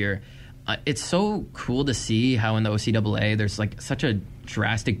 last year. It's so cool to see how in the OCAA there's such a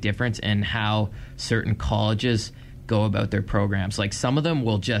drastic difference in how certain colleges go about their programs. Some of them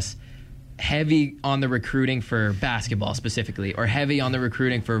will just heavy on the recruiting for basketball specifically, or heavy on the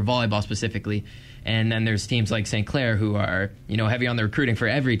recruiting for volleyball specifically. And then there's teams like St. Clair who are, heavy on the recruiting for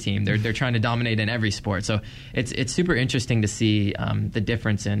every team. They're trying to dominate in every sport. So it's super interesting to see the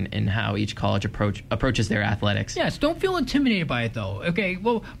difference in how each college approaches their athletics. Yes, don't feel intimidated by it though. Okay,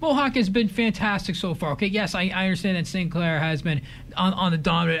 well, Mohawk has been fantastic so far. Okay, yes, I understand that St. Clair has been on the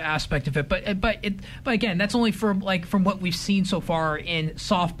dominant aspect of it, but again, that's only from what we've seen so far in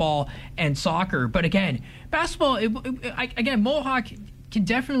softball and soccer. But again, basketball, again, Mohawk can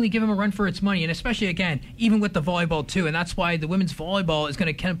definitely give them a run for its money, and especially again, even with the volleyball too, and that's why the women's volleyball is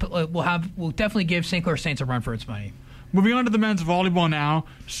going to will definitely give St. Clair Saints a run for its money. Moving on to the men's volleyball now.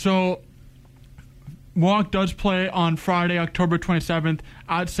 So Mohawk does play on Friday, October 27th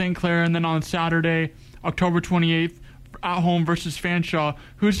at St. Clair, and then on Saturday, October 28th at home versus Fanshawe.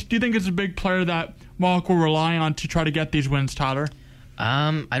 Do you think is a big player that Mohawk will rely on to try to get these wins, Tyler?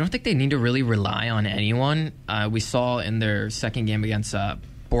 I don't think they need to really rely on anyone. We saw in their second game against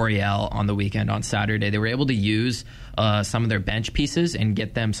Boreal on the weekend on Saturday, they were able to use some of their bench pieces and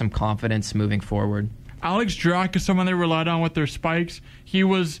get them some confidence moving forward. Alex Drack is someone they relied on with their spikes. He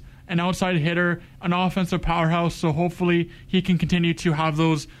was an outside hitter, an offensive powerhouse, so hopefully he can continue to have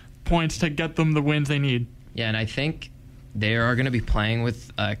those points to get them the wins they need. Yeah, and I think they are going to be playing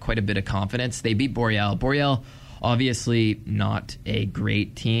with quite a bit of confidence. They beat Boreal. Boreal, obviously not a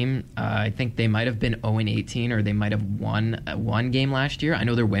great team. I think they might have been 0-18, or they might have won one game last year. I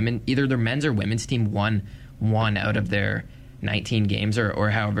know either their men's or women's team won one out of their 19 games or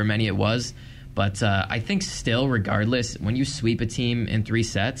however many it was. But I think still, regardless, when you sweep a team in 3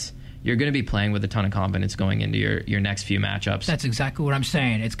 sets, you're going to be playing with a ton of confidence going into your next few matchups. That's exactly what I'm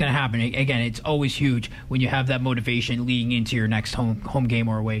saying. It's going to happen. Again, it's always huge when you have that motivation leading into your next home game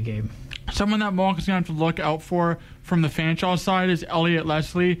or away game. Someone that Mohawk is going to have to look out for from the Fanshawe side is Elliot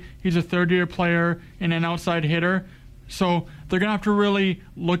Leslie. He's a third-year player and an outside hitter. So they're going to have to really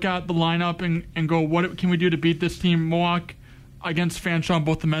look at the lineup and go, what can we do to beat this team? Mohawk against Fanshawe on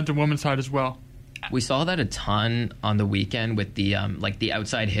both the men's and women's side as well. We saw that a ton on the weekend with the the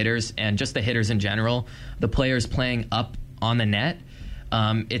outside hitters and just the hitters in general, the players playing up on the net.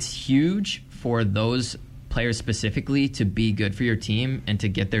 It's huge for those players specifically to be good for your team and to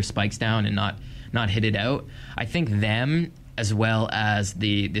get their spikes down and not hit it out. I think them, as well as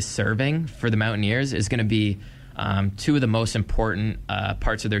the serving for the Mountaineers, is going to be two of the most important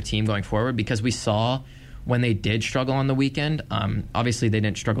parts of their team going forward, because we saw when they did struggle on the weekend, obviously they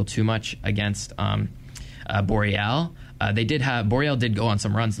didn't struggle too much against Boreal. Boreal did go on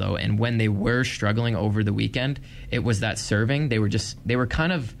some runs though, and when they were struggling over the weekend, it was that serving. They were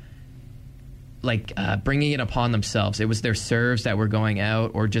kind of like bringing it upon themselves. It was their serves that were going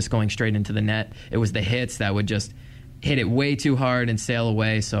out or just going straight into the net. It was the hits that would just hit it way too hard and sail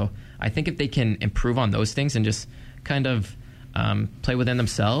away. So I think if they can improve on those things and just kind of play within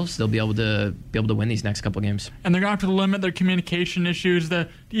themselves, they'll be able to win these next couple games. And they're going to have to limit their communication issues.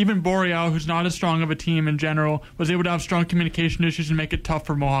 Even Boreal, who's not as strong of a team in general, was able to have strong communication issues and make it tough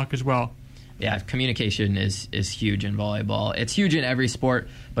for Mohawk as well. Yeah, communication is huge in volleyball. It's huge in every sport,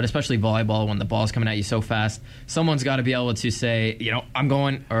 but especially volleyball when the ball's coming at you so fast. Someone's got to be able to say, I'm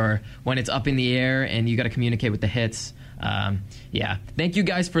going, or when it's up in the air, and you got to communicate with the hits. Thank you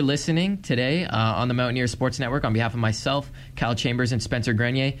guys for listening today on the Mountaineers Sports Network. On behalf of myself, Kyle Chambers, and Spencer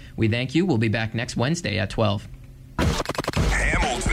Grenier, we thank you. We'll be back next Wednesday at 12.